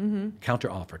 1st.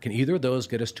 Counter offer. Can either of those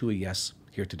get us to a yes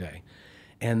here today?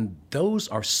 And those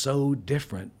are so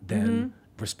different than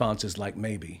responses like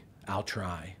maybe, I'll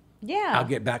try. Yeah. I'll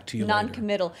get back to you later.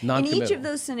 Non-committal. In each of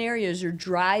those scenarios, you're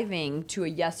driving to a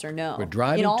yes or no. We're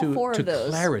driving in all to 4 of those.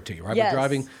 clarity, right? Yes. We're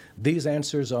driving, these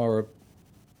answers are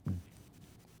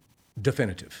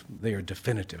definitive. They are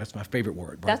definitive. That's my favorite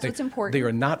word. Right? That's what's important. They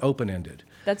are not open-ended.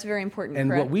 That's very important,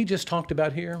 And correct? what we just talked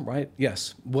about here, right?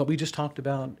 Yes, what we just talked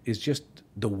about is just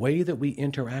the way that we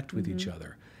interact with each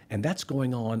other. And that's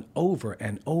going on over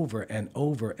and over and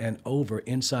over and over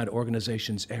inside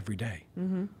organizations every day.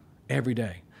 Every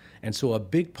day. And so a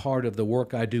big part of the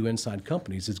work I do inside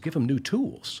companies is give them new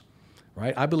tools,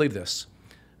 right? I believe this.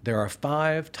 There are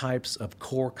 5 types of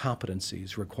core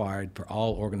competencies required for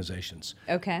all organizations.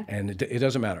 Okay. And it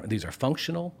doesn't matter. These are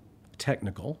functional,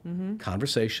 technical,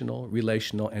 conversational,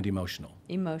 relational, and emotional.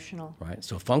 Emotional. Right?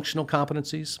 So functional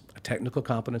competencies, technical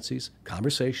competencies,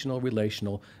 conversational,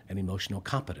 relational, and emotional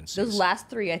competencies. Those last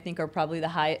 3, I think, are probably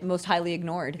the most highly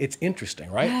ignored. It's interesting,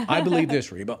 right? I believe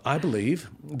this, Reba. I believe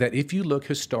that if you look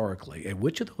historically at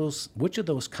which of those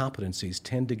competencies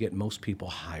tend to get most people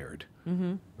hired,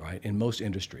 right, in most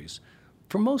industries,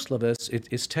 for most of us,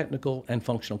 it's technical and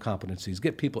functional competencies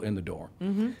get people in the door.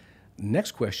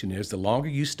 Next question is, the longer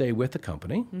you stay with the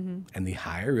company and the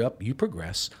higher up you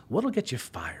progress, what'll get you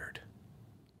fired?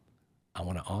 I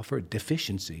want to offer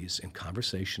deficiencies in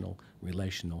conversational,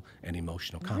 relational, and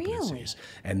emotional competencies. Really?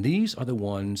 And these are the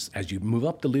ones, as you move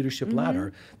up the leadership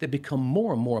ladder, that become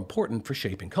more and more important for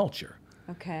shaping culture.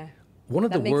 Okay. One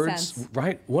of That the makes words, sense.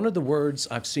 right? One of the words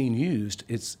I've seen used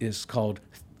is called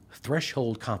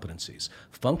threshold competencies.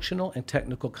 Functional and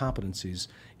technical competencies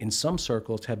in some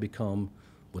circles have become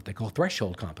what they call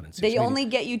threshold competencies. They meaning only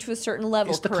get you to a certain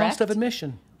level, it's the correct? cost of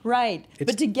admission. Right. It's-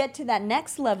 But to get to that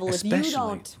next level, if you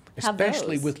don't have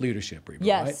especially those. with leadership, Reba,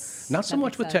 Yes, right? Not so that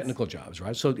much makes with sense. technical jobs,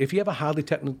 right? So if you have a highly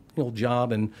technical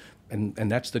job and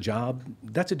that's the job,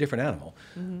 that's a different animal.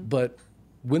 But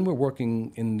when we're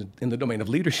working in the domain of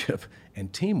leadership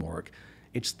and teamwork,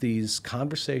 it's these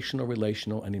conversational,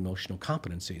 relational, and emotional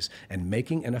competencies. And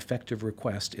making an effective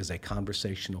request is a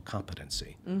conversational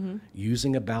competency.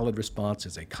 Using a valid response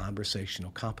is a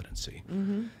conversational competency.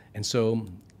 And so,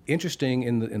 interesting,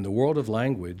 in the world of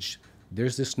language,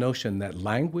 there's this notion that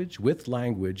with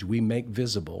language, we make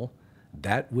visible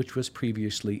that which was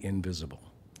previously invisible.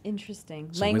 Interesting.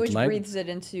 So with Language breathes it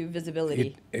into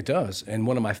visibility. It does. And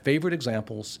one of my favorite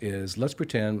examples is, let's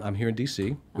pretend I'm here in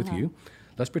D.C. with you.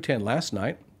 Let's pretend last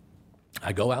night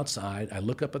I go outside, I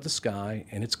look up at the sky,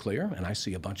 and it's clear, and I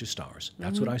see a bunch of stars.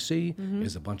 That's what I see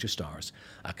is a bunch of stars.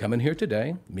 I come in here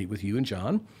today, meet with you and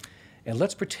John, and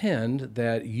let's pretend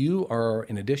that you are,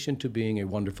 in addition to being a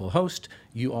wonderful host,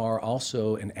 you are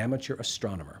also an amateur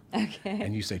astronomer. Okay.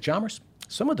 And you say, Chalmers,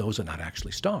 some of those are not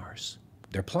actually stars.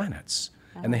 They're planets.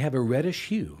 And they have a reddish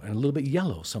hue and a little bit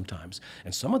yellow sometimes.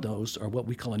 And some of those are what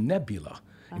we call a nebula.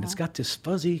 And it's got this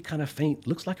fuzzy kind of faint,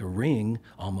 looks like a ring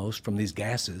almost from these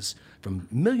gases from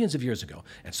millions of years ago.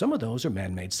 And some of those are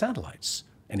man-made satellites.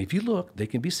 And if you look, they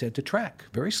can be said to track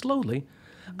very slowly.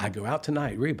 I go out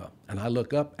tonight, Reba, and I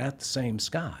look up at the same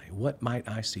sky. What might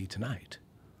I see tonight?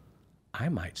 I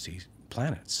might see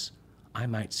planets. I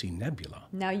might see nebula.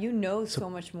 Now you know so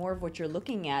much more of what you're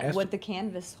looking at, what the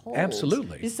canvas holds.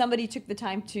 Absolutely. Because somebody took the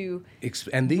time to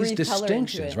and these breathe color into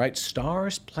distinctions, it. right?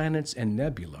 Stars, planets, and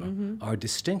nebula are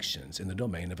distinctions in the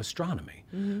domain of astronomy.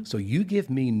 So you give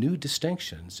me new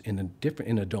distinctions in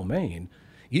a domain.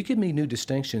 You give me new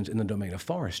distinctions in the domain of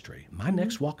forestry. My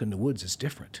next walk in the woods is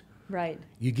different. Right.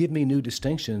 You give me new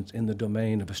distinctions in the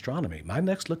domain of astronomy. My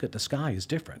next look at the sky is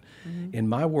different. In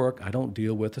my work, I don't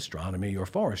deal with astronomy or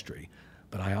forestry,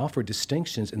 but I offer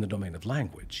distinctions in the domain of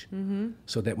language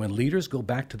so that when leaders go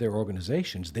back to their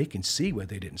organizations, they can see what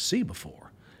they didn't see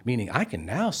before. Meaning I can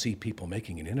now see people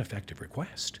making an ineffective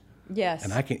request. Yes.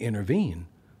 And I can intervene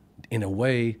in a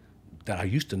way that I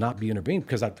used to not be intervened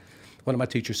because one of my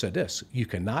teachers said this, you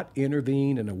cannot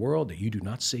intervene in a world that you do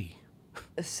not see.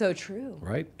 So true.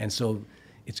 Right? And so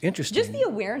it's interesting. Just the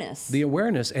awareness. The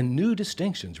awareness and new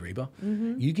distinctions, Reba.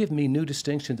 You give me new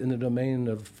distinctions in the domain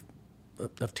of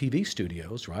TV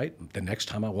studios, right? The next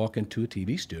time I walk into a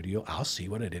TV studio, I'll see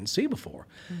what I didn't see before.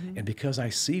 And because I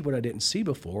see what I didn't see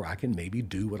before, I can maybe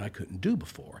do what I couldn't do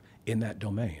before in that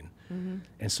domain.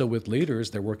 And so with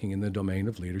leaders, they're working in the domain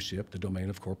of leadership, the domain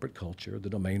of corporate culture, the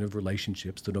domain of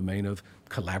relationships, the domain of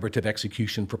collaborative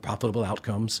execution for profitable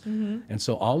outcomes. And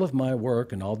so all of my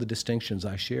work and all the distinctions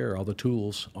I share, all the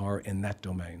tools are in that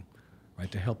domain,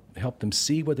 right? To help them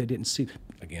see what they didn't see.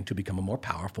 Again, to become a more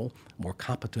powerful, more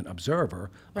competent observer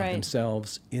of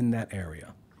themselves in that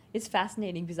area. It's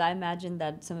fascinating because I imagine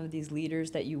that some of these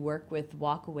leaders that you work with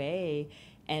walk away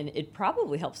and it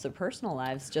probably helps their personal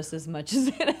lives just as much as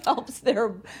it helps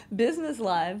their business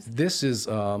lives. This is,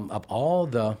 of all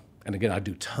the, and again, I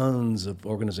do tons of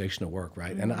organizational work,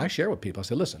 right? And I share with people, I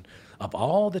say, listen, of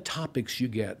all the topics you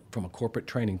get from a corporate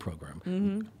training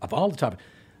program, of all the topics,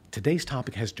 today's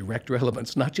topic has direct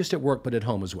relevance, not just at work, but at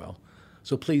home as well.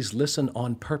 So please listen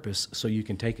on purpose so you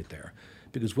can take it there.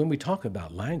 Because when we talk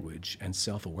about language and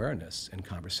self-awareness and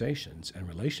conversations and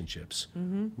relationships,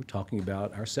 we're talking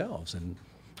about ourselves and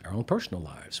our own personal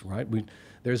lives, right?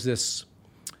 There's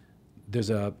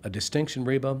a distinction,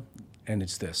 Reba, and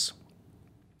it's this.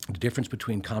 The difference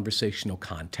between conversational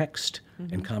context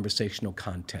and conversational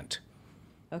content.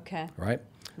 Okay. Right?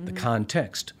 The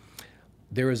context.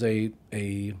 There is the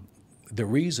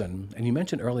reason, and you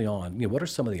mentioned early on, what are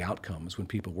some of the outcomes when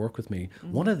people work with me?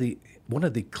 One of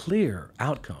the clear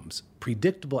outcomes,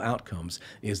 predictable outcomes,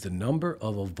 is the number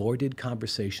of avoided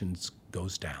conversations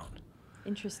goes down.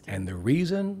 Interesting. And the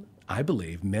reason I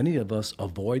believe many of us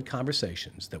avoid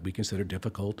conversations that we consider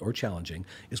difficult or challenging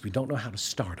is we don't know how to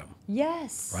start them.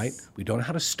 Yes. Right? We don't know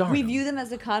how to start We them. view them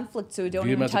as a conflict, so we don't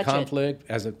View even them as touch a conflict,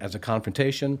 as a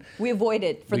confrontation. We avoid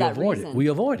it for that reason. We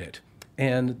avoid it.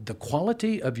 And the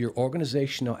quality of your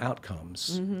organizational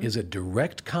outcomes is a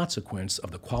direct consequence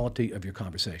of the quality of your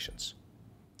conversations.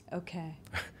 Okay.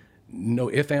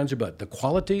 No ifs, ands, or buts. The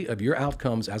quality of your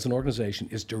outcomes as an organization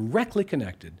is directly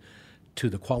connected to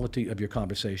the quality of your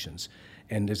conversations.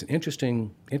 And there's an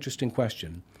interesting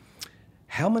question.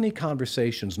 How many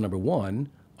conversations, number one,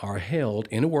 are held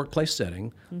in a workplace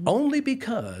setting only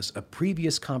because a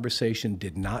previous conversation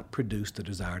did not produce the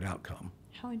desired outcome?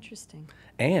 How interesting.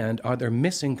 And are there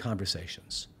missing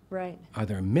conversations? Right. Are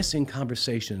there missing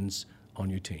conversations on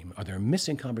your team? Are there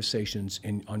missing conversations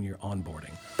on your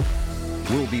onboarding?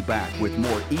 We'll be back with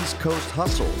more East Coast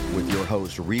Hustle with your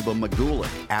host, Reba Magulick,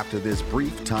 after this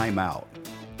brief timeout.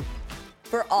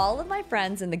 For all of my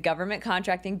friends in the government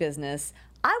contracting business,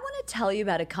 I want to tell you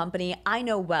about a company I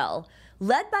know well,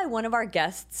 led by one of our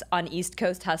guests on East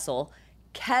Coast Hustle,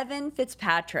 Kevin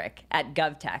Fitzpatrick at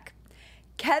GovTech.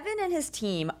 Kevin and his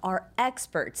team are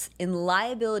experts in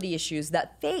liability issues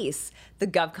that face the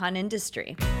GovCon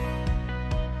industry.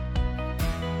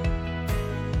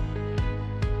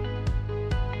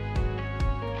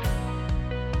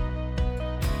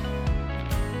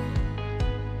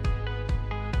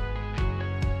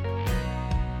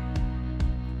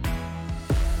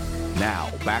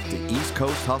 Now, back to East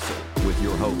Coast Hustle with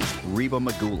your host, Reba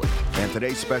Magulick, and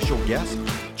today's special guest,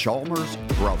 Chalmers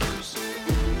Brothers.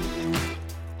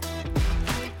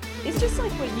 It's just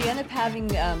like when you end up having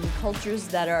cultures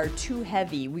that are too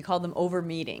heavy, we call them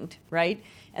over-meetinged, right?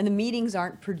 And the meetings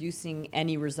aren't producing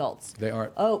any results. They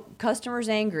aren't. Oh, customer's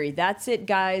angry. That's it,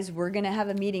 guys. We're going to have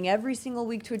a meeting every single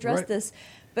week to address this.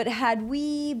 But had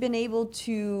we been able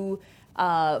to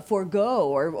forego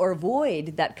or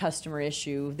avoid that customer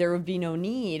issue, there would be no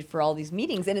need for all these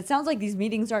meetings. And it sounds like these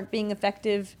meetings aren't being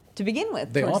effective to begin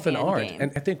with. They towards often the end aren't. game.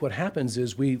 And I think what happens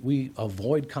is we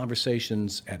avoid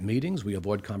conversations at meetings. We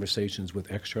avoid conversations with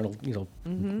external,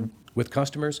 with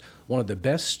customers. One of the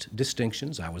best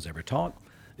distinctions I was ever taught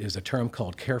is a term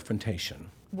called carefrontation.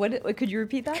 What could you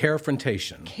repeat that?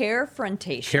 Carefrontation.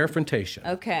 Carefrontation. Carefrontation.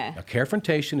 Okay. Now,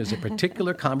 carefrontation is a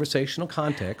particular conversational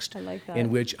context I like that. in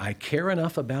which I care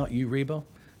enough about you, Reba,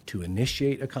 to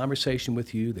initiate a conversation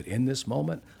with you that in this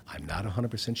moment, I'm not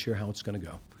 100% sure how it's going to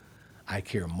go. I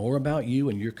care more about you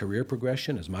and your career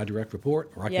progression as my direct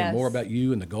report, or I care more about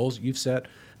you and the goals that you've set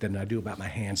than I do about my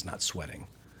hands not sweating.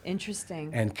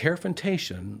 Interesting. And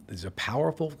carefrontation is a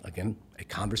powerful, again, a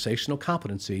conversational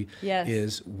competency,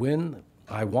 is when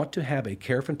I want to have a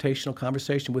carefrontational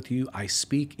conversation with you, I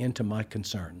speak into my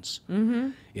concerns.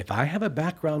 Mm-hmm. If I have a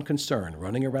background concern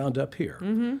running around up here,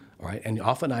 right, and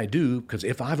often I do, because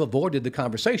if I've avoided the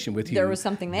conversation with you, there was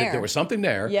something there. There was something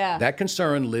there. Yeah. That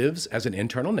concern lives as an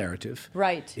internal narrative.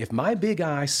 Right. If my big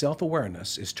I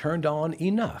self-awareness is turned on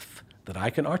enough that I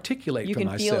can articulate for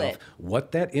myself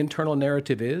what that internal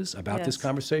narrative is about this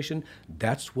conversation,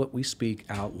 that's what we speak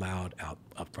out loud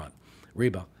up front.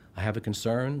 Reba, I have a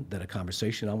concern that a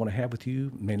conversation I want to have with you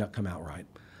may not come out right.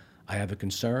 I have a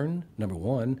concern, number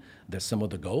one, that some of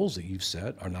the goals that you've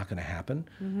set are not going to happen.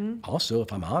 Mm-hmm. Also,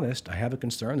 if I'm honest, I have a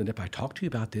concern that if I talk to you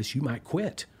about this, you might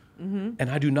quit. Mm-hmm. And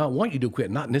I do not want you to quit,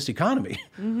 not in this economy.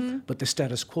 Mm-hmm. But the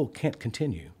status quo can't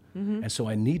continue. Mm-hmm. And so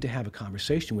I need to have a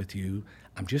conversation with you.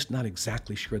 I'm just not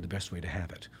exactly sure the best way to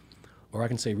have it. Or I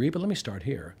can say, Reba, let me start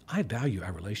here. I value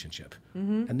our relationship.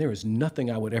 Mm-hmm. And there is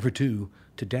nothing I would ever do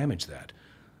to damage that.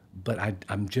 But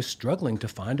I'm just struggling to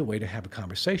find a way to have a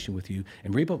conversation with you.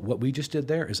 And Reba, what we just did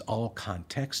there is all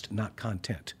context, not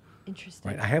content.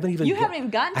 Interesting. Right? I haven't even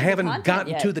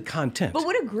gotten to the content. But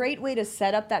what a great way to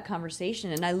set up that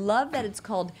conversation. And I love that it's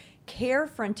called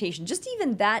carefrontation. Just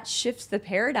even that shifts the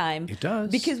paradigm. It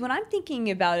does. Because when I'm thinking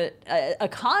about a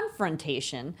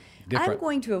confrontation, I'm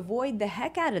going to avoid the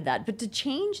heck out of that. But to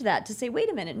change that, to say, wait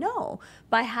a minute, no.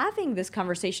 By having this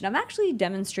conversation, I'm actually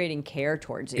demonstrating care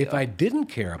towards you. If I didn't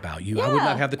care about you, I would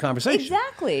not have the conversation.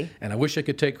 Exactly. And I wish I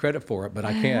could take credit for it, but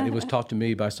I can't. It was taught to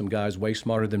me by some guys way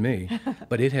smarter than me.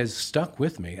 But it has stuck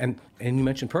with me. And you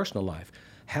mentioned personal life.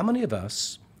 How many of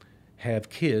us have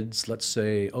kids, let's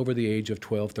say, over the age of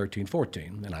 12, 13,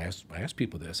 14? And I asked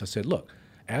people this. I said, look,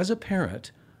 as a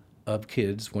parent of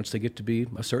kids, once they get to be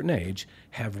a certain age,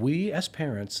 have we as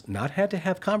parents not had to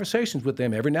have conversations with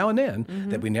them every now and then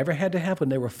that we never had to have when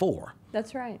they were 4?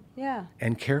 That's right, yeah.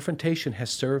 And carefrontation has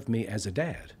served me as a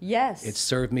dad. Yes. It's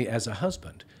served me as a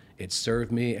husband. It's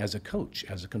served me as a coach,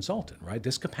 as a consultant, right?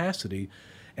 This capacity.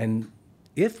 And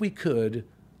if we could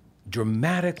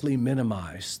dramatically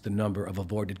minimize the number of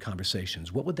avoided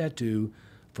conversations, what would that do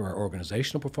for our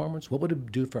organizational performance? What would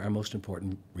it do for our most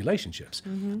important relationships?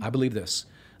 I believe this.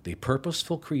 The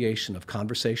purposeful creation of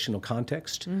conversational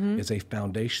context is a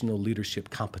foundational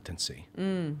leadership competency.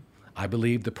 I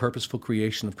believe the purposeful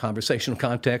creation of conversational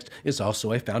context is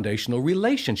also a foundational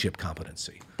relationship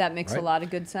competency. That makes a lot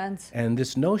of good sense. And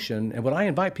this notion, and what I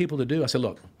invite people to do, I say,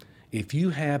 look, if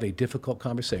you have a difficult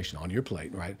conversation on your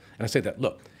plate, right? And I say that,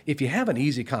 look, if you have an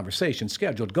easy conversation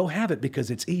scheduled, go have it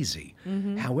because it's easy.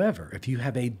 However, if you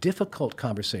have a difficult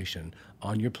conversation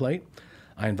on your plate,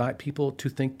 I invite people to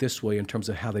think this way in terms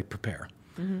of how they prepare.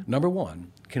 Number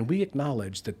one, can we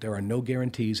acknowledge that there are no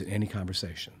guarantees in any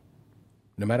conversation?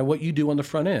 No matter what you do on the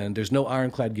front end, there's no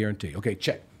ironclad guarantee. Okay,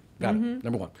 check. Got it.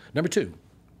 Number one. Number two,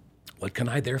 what can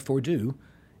I therefore do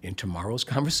in tomorrow's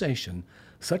conversation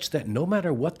such that no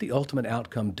matter what the ultimate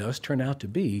outcome does turn out to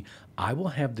be, I will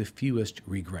have the fewest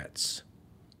regrets?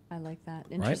 I like that.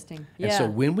 Interesting. Right? Yeah. And so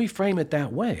when we frame it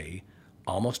that way,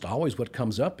 almost always what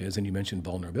comes up is, and you mentioned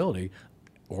vulnerability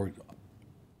or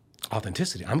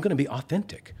authenticity. I'm going to be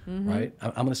authentic, right?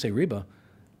 I'm going to say, Reba,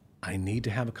 I need to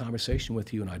have a conversation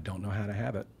with you and I don't know how to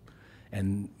have it.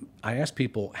 And I ask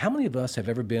people, how many of us have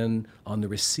ever been on the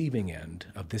receiving end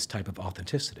of this type of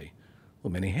authenticity?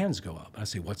 Well, many hands go up. I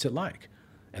say, what's it like?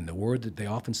 And the word that they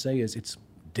often say is, it's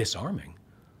disarming.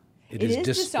 It is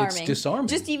disarming. It's disarming.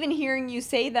 Just even hearing you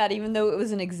say that, even though it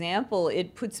was an example,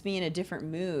 it puts me in a different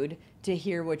mood to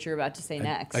hear what you're about to say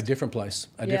next. A different place,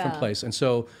 different place. And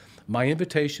so my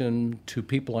invitation to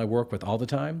people I work with all the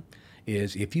time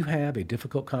is, if you have a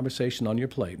difficult conversation on your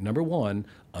plate, number one,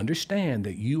 understand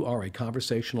that you are a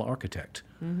conversational architect.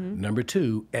 Number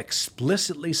two,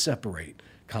 explicitly separate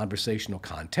conversational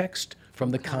context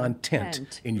from the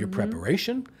content in your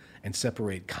preparation, and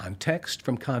separate context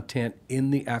from content in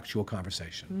the actual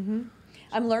conversation.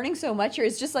 I'm learning so much here.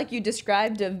 It's just like you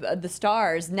described of the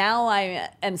stars. Now I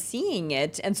am seeing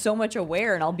it and so much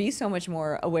aware, and I'll be so much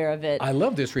more aware of it. I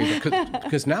love this, Rita,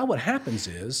 because now what happens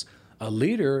is a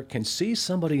leader can see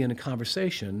somebody in a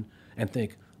conversation and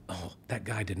think, oh, that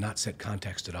guy did not set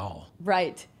context at all.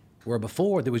 Right. Where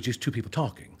before there was just two people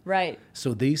talking. Right.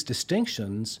 So these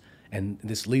distinctions And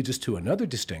this leads us to another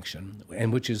distinction,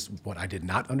 and which is what I did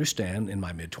not understand in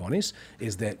my mid-20s,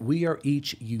 is that we are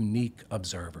each unique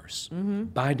observers.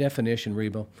 By definition,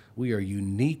 Reba, we are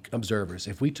unique observers.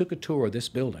 If we took a tour of this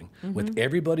building with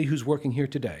everybody who's working here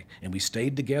today, and we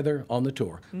stayed together on the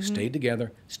tour, stayed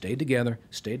together,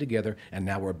 and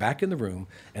now we're back in the room,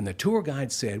 and the tour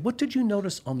guide said, "What did you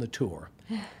notice on the tour?"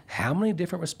 How many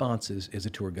different responses is a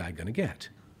tour guide going to get?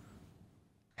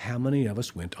 How many of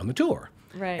us went on the tour?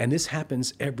 Right. And this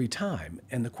happens every time.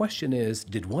 And the question is,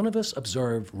 did one of us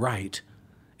observe right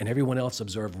and everyone else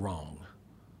observe wrong?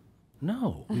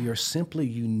 No, we are simply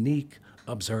unique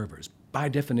observers. By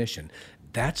definition,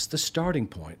 that's the starting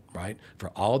point, right? For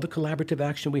all the collaborative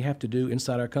action we have to do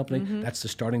inside our company, that's the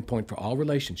starting point for all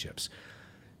relationships.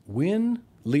 When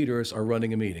leaders are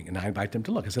running a meeting, and I invite them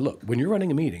to look, I say, look, when you're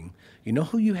running a meeting, you know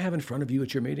who you have in front of you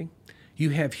at your meeting?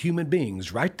 You have human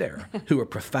beings right there who are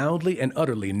profoundly and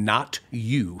utterly not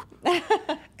you.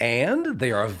 And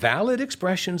they are valid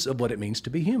expressions of what it means to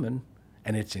be human.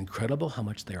 And it's incredible how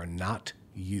much they are not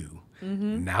you.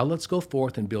 Now let's go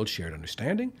forth and build shared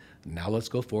understanding. Now let's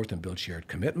go forth and build shared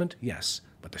commitment. Yes,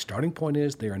 but the starting point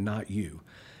is they are not you.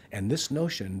 And this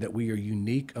notion that we are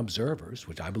unique observers,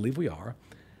 which I believe we are,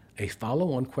 a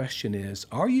follow-on question is,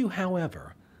 are you,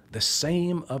 however, the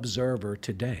same observer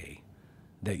today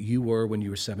that you were when you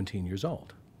were 17 years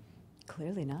old?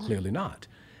 Clearly not. Clearly not.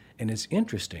 And it's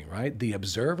interesting, right? The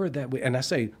observer that we, and I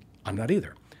say, I'm not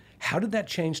either. How did that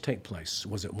change take place?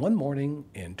 Was it one morning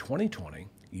in 2020,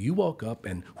 you woke up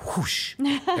and whoosh,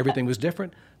 everything was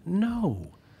different?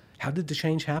 No. How did the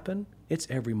change happen? It's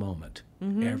every moment,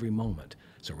 every moment.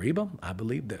 So Reba, I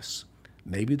believe this.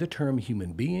 Maybe the term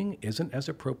human being isn't as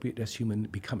appropriate as human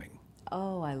becoming.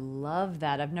 Oh, I love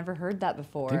that. I've never heard that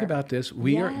before. Think about this.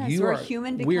 We're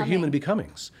human becoming. We are human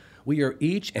becomings. We are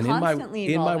each, and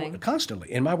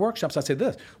constantly in my workshops, I say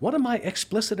this: one of my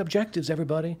explicit objectives,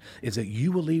 everybody, is that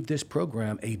you will leave this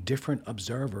program a different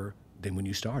observer than when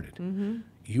you started.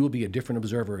 You will be a different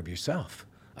observer of yourself,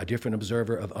 a different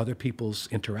observer of other people's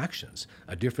interactions,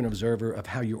 a different observer of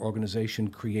how your organization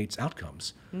creates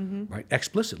outcomes, right?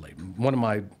 Explicitly. One of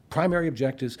my primary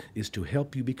objectives is to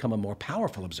help you become a more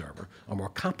powerful observer, a more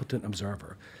competent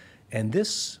observer. And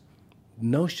this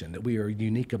notion that we are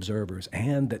unique observers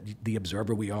and that the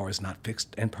observer we are is not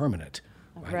fixed and permanent,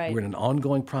 right? We're in an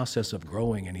ongoing process of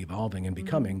growing and evolving and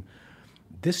becoming.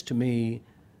 This, to me,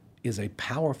 is a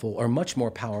powerful, or much more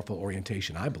powerful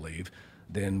orientation, I believe,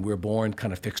 than we're born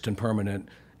kind of fixed and permanent,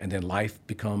 and then life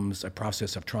becomes a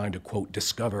process of trying to, quote,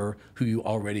 discover who you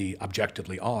already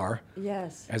objectively are.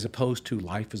 Yes. As opposed to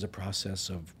life is a process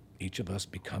of each of us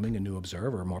becoming a new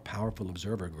observer, a more powerful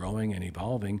observer, growing and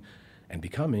evolving and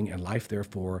becoming, and life,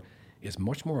 therefore, is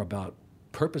much more about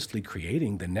purposely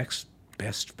creating the next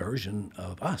best version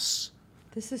of us.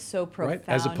 This is so profound, right?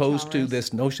 As opposed Chalmers. to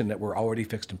this notion that we're already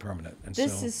fixed and permanent. And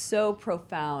this is so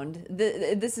profound.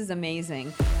 This is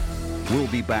amazing. We'll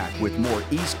be back with more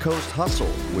East Coast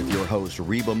Hustle with your host,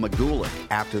 Reba Magulick,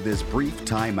 after this brief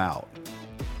timeout.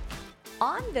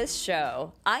 On this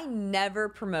show, I never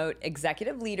promote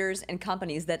executive leaders and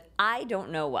companies that I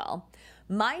don't know well.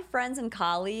 My friends and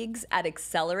colleagues at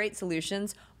Accelerate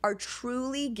Solutions are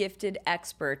truly gifted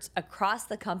experts across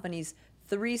the company's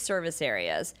 3 service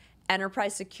areas: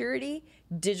 enterprise security,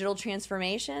 digital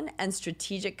transformation, and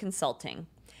strategic consulting.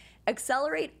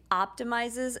 Accelerate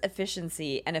optimizes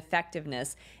efficiency and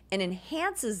effectiveness and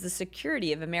enhances the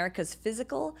security of America's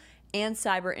physical and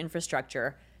cyber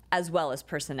infrastructure, as well as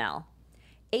personnel.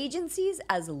 Agencies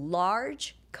as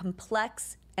large,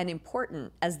 complex, and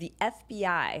important as the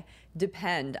FBI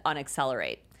depend on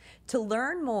Accelerate. To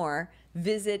learn more,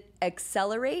 visit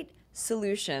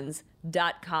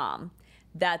acceleratesolutions.com.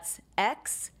 That's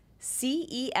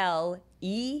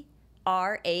XCELERATE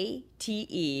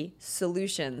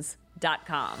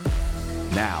solutions.com.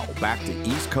 Now, back to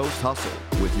East Coast Hustle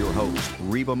with your host,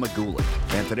 Reba Magulick,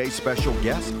 and today's special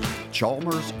guest,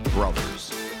 Chalmers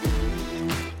Brothers.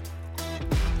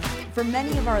 For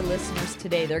many of our listeners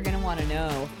today, they're going to want to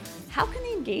know, how can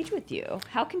they engage with you?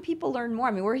 How can people learn more?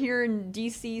 I mean, we're here in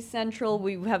DC Central.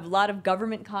 We have a lot of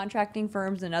government contracting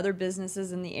firms and other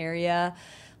businesses in the area.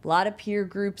 A lot of peer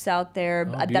groups out there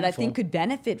that I think could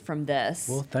benefit from this.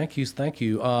 Well, thank you.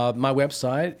 My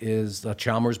website is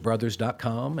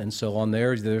chalmersbrothers.com, and so on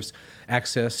there's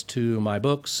access to my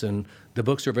books, and the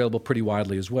books are available pretty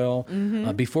widely as well.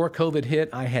 Before COVID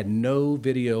hit, I had no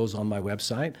videos on my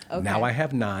website. Okay. Now I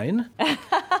have 9.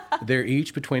 They're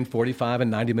each between 45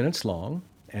 and 90 minutes long.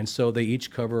 And so they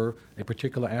each cover a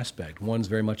particular aspect. One's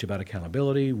very much about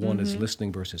accountability. One is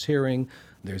listening versus hearing.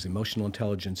 There's emotional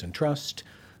intelligence and trust.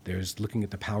 There's looking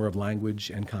at the power of language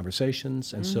and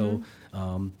conversations. And so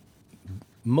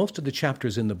most of the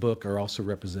chapters in the book are also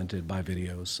represented by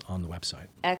videos on the website.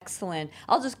 Excellent.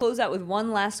 I'll just close out with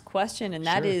one last question, and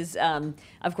that Sure. is,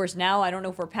 of course, now I don't know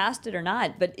if we're past it or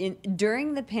not, but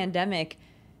during the pandemic,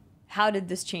 how did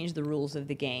this change the rules of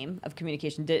the game of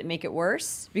communication? Did it make it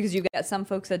worse? Because you've got some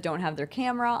folks that don't have their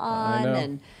camera on, know.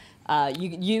 and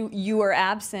you are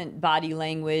absent body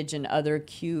language and other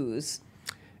cues.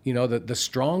 You know, the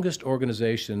strongest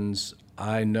organizations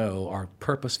I know are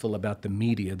purposeful about the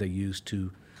media they use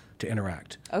to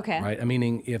interact. Okay. Right?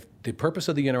 Meaning, if the purpose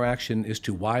of the interaction is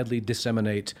to widely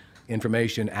disseminate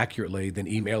information accurately, then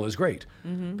email is great.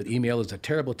 But email is a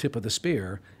terrible tip of the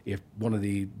spear if one of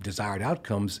the desired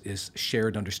outcomes is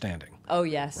shared understanding. Oh,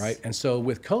 yes. Right? And so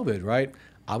with COVID, right,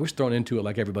 I was thrown into it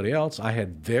like everybody else. I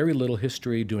had very little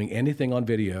history doing anything on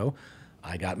video.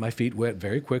 I got my feet wet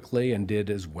very quickly and did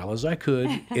as well as I could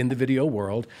in the video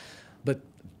world. But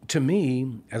to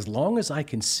me, as long as I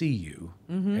can see you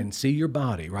and see your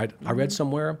body, right? I read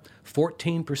somewhere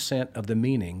 14% of the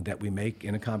meaning that we make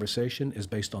in a conversation is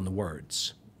based on the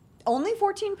words. Only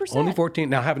 14%? Only 14.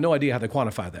 Now, I have no idea how they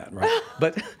quantify that, right?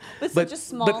 But such a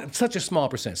small- But such a small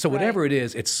percent. So whatever it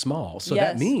is, it's small. So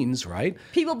that Yes. means, right?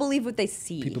 People believe what they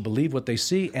see. People believe what they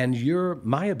see, and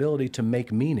my ability to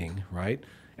make meaning, right?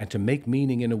 And to make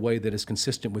meaning in a way that is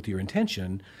consistent with your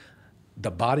intention, the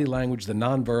body language, the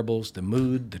nonverbals, the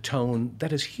mood, the tone,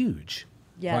 that is huge.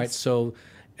 Yes. Right? So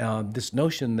this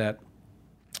notion that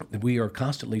we are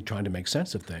constantly trying to make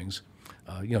sense of things,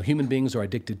 human beings are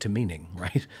addicted to meaning,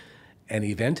 right? An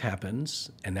event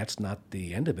happens, and that's not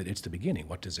the end of it, it's the beginning.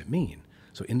 What does it mean?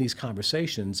 So in these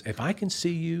conversations, if I can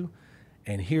see you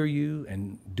and hear you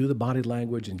and do the body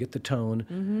language and get the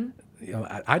tone,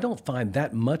 I don't find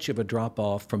that much of a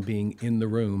drop-off from being in the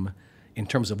room in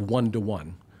terms of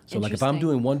one-to-one. So like if I'm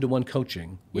doing one-to-one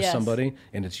coaching with Yes. somebody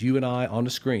and it's you and I on the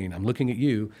screen, I'm looking at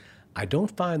you, I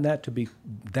don't find that to be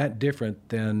that different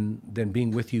than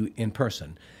being with you in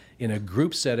person. In a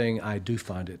group setting, I do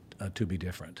find it to be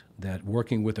different. That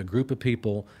working with a group of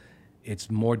people,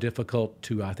 it's more difficult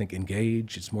to, I think,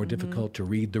 engage. It's more difficult to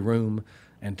read the room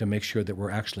and to make sure that we're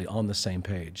actually on the same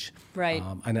page. Right.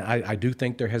 And I do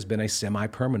think there has been a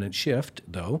semi-permanent shift,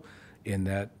 though, in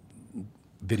that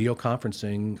video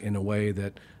conferencing in a way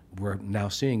that we're now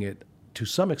seeing it to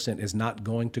some extent is not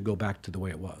going to go back to the way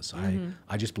it was.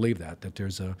 I just believe that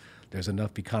there's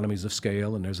enough economies of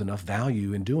scale and there's enough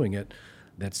value in doing it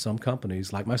that some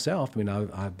companies like myself,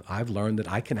 I've learned that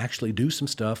I can actually do some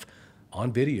stuff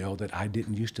on video that I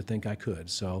didn't used to think I could.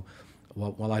 So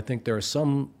while I think there are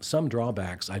some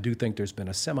drawbacks, I do think there's been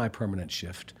a semi-permanent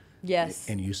shift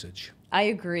in usage. I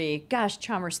agree. Gosh,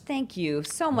 Chalmers, thank you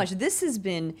so much. This has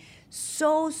been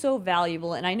so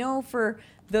valuable. And I know for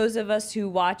those of us who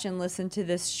watch and listen to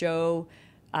this show,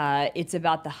 it's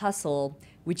about the hustle,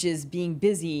 which is being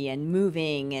busy and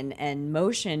moving and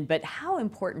motion, but how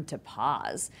important to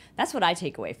pause. That's what I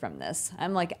take away from this.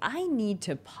 I'm like, I need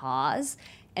to pause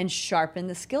and sharpen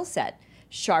the skill set,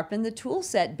 sharpen the tool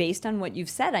set based on what you've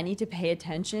said. I need to pay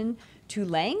attention to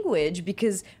language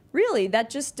because really that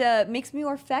just makes me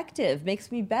more effective,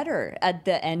 makes me better at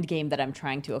the end game that I'm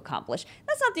trying to accomplish.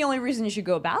 That's not the only reason you should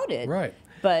go about it. Right.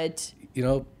 But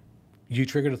you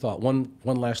triggered a thought. One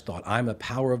last thought. I'm a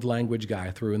power of language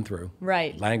guy through and through.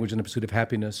 Right. Language in the pursuit of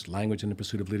happiness, language in the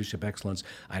pursuit of leadership excellence.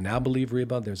 I now believe,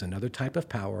 Reba, there's another type of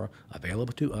power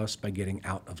available to us by getting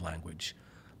out of language,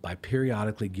 by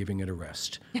periodically giving it a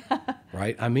rest.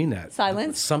 Right? I mean that.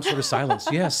 Silence? Some sort of silence.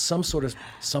 Yes, some sort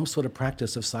of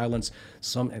practice of silence.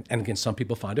 And again, some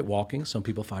people find it walking, some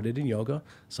people find it in yoga,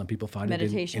 some people find it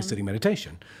in sitting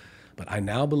meditation. But I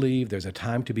now believe there's a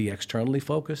time to be externally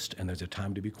focused and there's a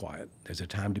time to be quiet. There's a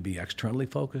time to be externally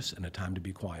focused and a time to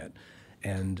be quiet.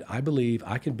 And I believe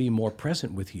I can be more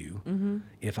present with you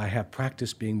if I have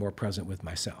practiced being more present with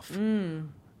myself.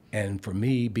 And for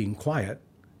me, being quiet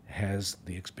has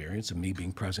the experience of me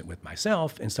being present with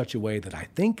myself in such a way that I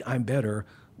think I'm better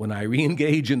when I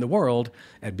re-engage in the world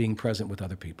at being present with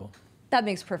other people. that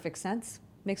makes perfect sense.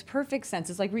 Makes perfect sense.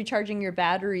 It's like recharging your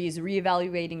batteries,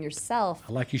 reevaluating yourself.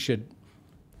 Like you should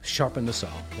sharpen the saw,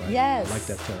 right? Yes. I like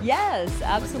that term. Yes,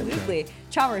 absolutely.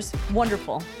 Chalmers,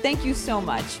 wonderful. Thank you so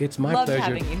much. It's my Loved pleasure.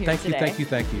 having you here today.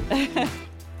 Thank you.